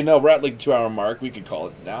 Oh, actually, no, we're at like the 2-hour mark. We could call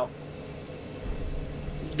it now.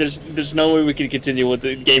 There's no way we can continue with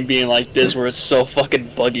the game being like this, where it's so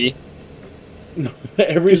fucking buggy.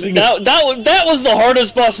 Everything. That was the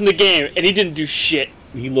hardest boss in the game, and he didn't do shit.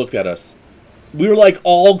 He looked at us. We were like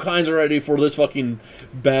all kinds of ready for this fucking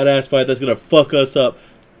badass fight that's gonna fuck us up.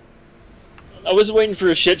 I was waiting for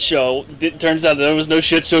a shit show. It turns out there was no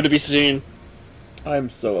shit show to be seen. I'm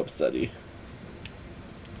so upsetty.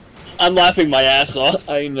 I'm laughing my ass off.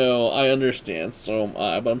 I know, I understand, so am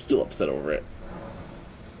I, but I'm still upset over it.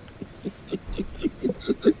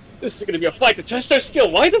 This is gonna be a fight to test our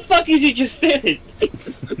skill. Why the fuck is he just standing?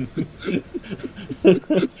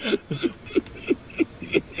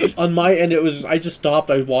 On my end, it was I just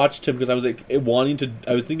stopped. I watched him because I was like wanting to.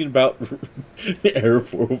 I was thinking about Air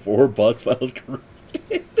 404 bus files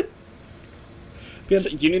corrupted. So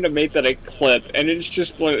you need to make that a clip, and it's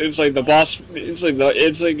just it's like the boss. It's like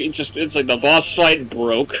the boss fight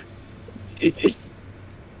broke.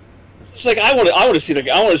 It's like I want to see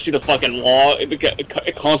the fucking log,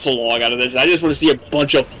 the console log out of this. I just want to see a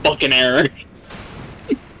bunch of fucking errors.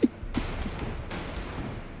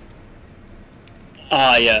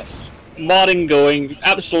 Ah, yes. Modding going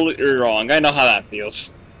absolutely wrong. I know how that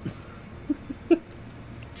feels.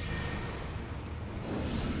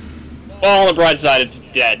 Well, on the bright side, it's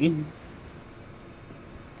dead.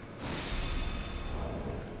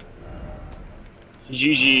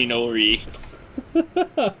 GG Nori.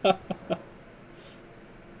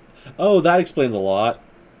 Oh, that explains a lot.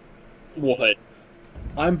 What?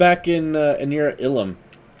 I'm back in near Ilum.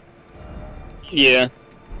 Yeah.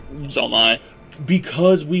 So am I.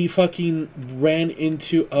 Because we fucking ran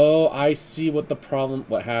into... Oh, I see what happened.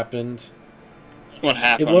 What happened?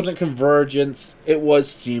 It wasn't Convergence, it was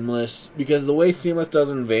Seamless. Because the way Seamless does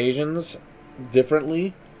invasions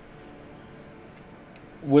differently,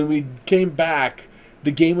 when we came back,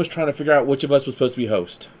 the game was trying to figure out which of us was supposed to be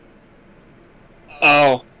host.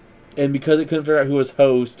 Oh. And because it couldn't figure out who was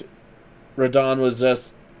host, Radon was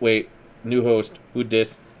just... Wait, new host. Who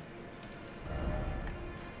dis?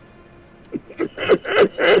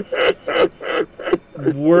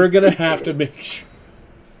 We're gonna have to make sure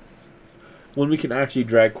when we can actually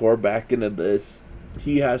drag Core back into this,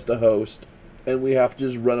 he has to host, and we have to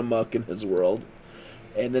just run amok in his world.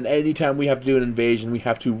 And then anytime we have to do an invasion, we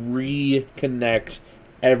have to reconnect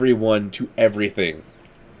everyone to everything.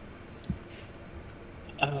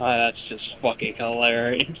 That's just fucking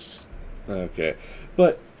hilarious. Okay,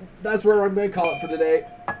 but that's where I'm going to call it for today.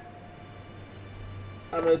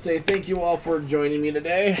 I'm going to say thank you all for joining me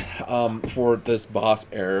today for this boss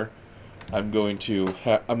error. I'm going to...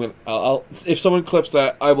 I'll if someone clips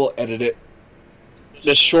that, I will edit it.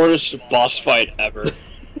 The shortest boss fight ever.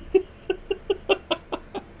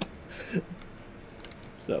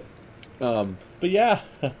 So, but yeah.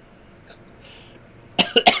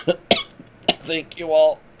 Thank you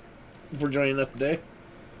all for joining us today.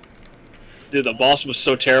 Dude, the boss was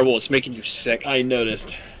so terrible, it's making you sick. I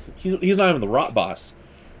noticed. He's not even the Rot boss.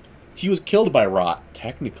 He was killed by Rot,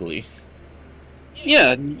 technically.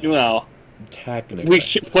 Yeah, well... Technically.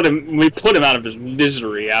 We put him out of his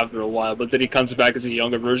misery after a while, but then he comes back as a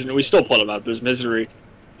younger version, and we still put him out of his misery.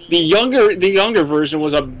 The younger version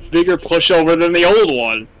was a bigger pushover than the old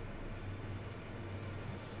one.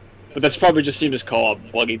 But that's probably just seen his co-op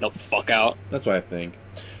bugging the fuck out. That's what I think.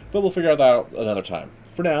 But we'll figure that out another time.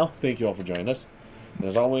 For now, thank you all for joining us. And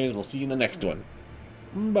as always, we'll see you in the next one.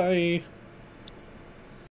 Bye.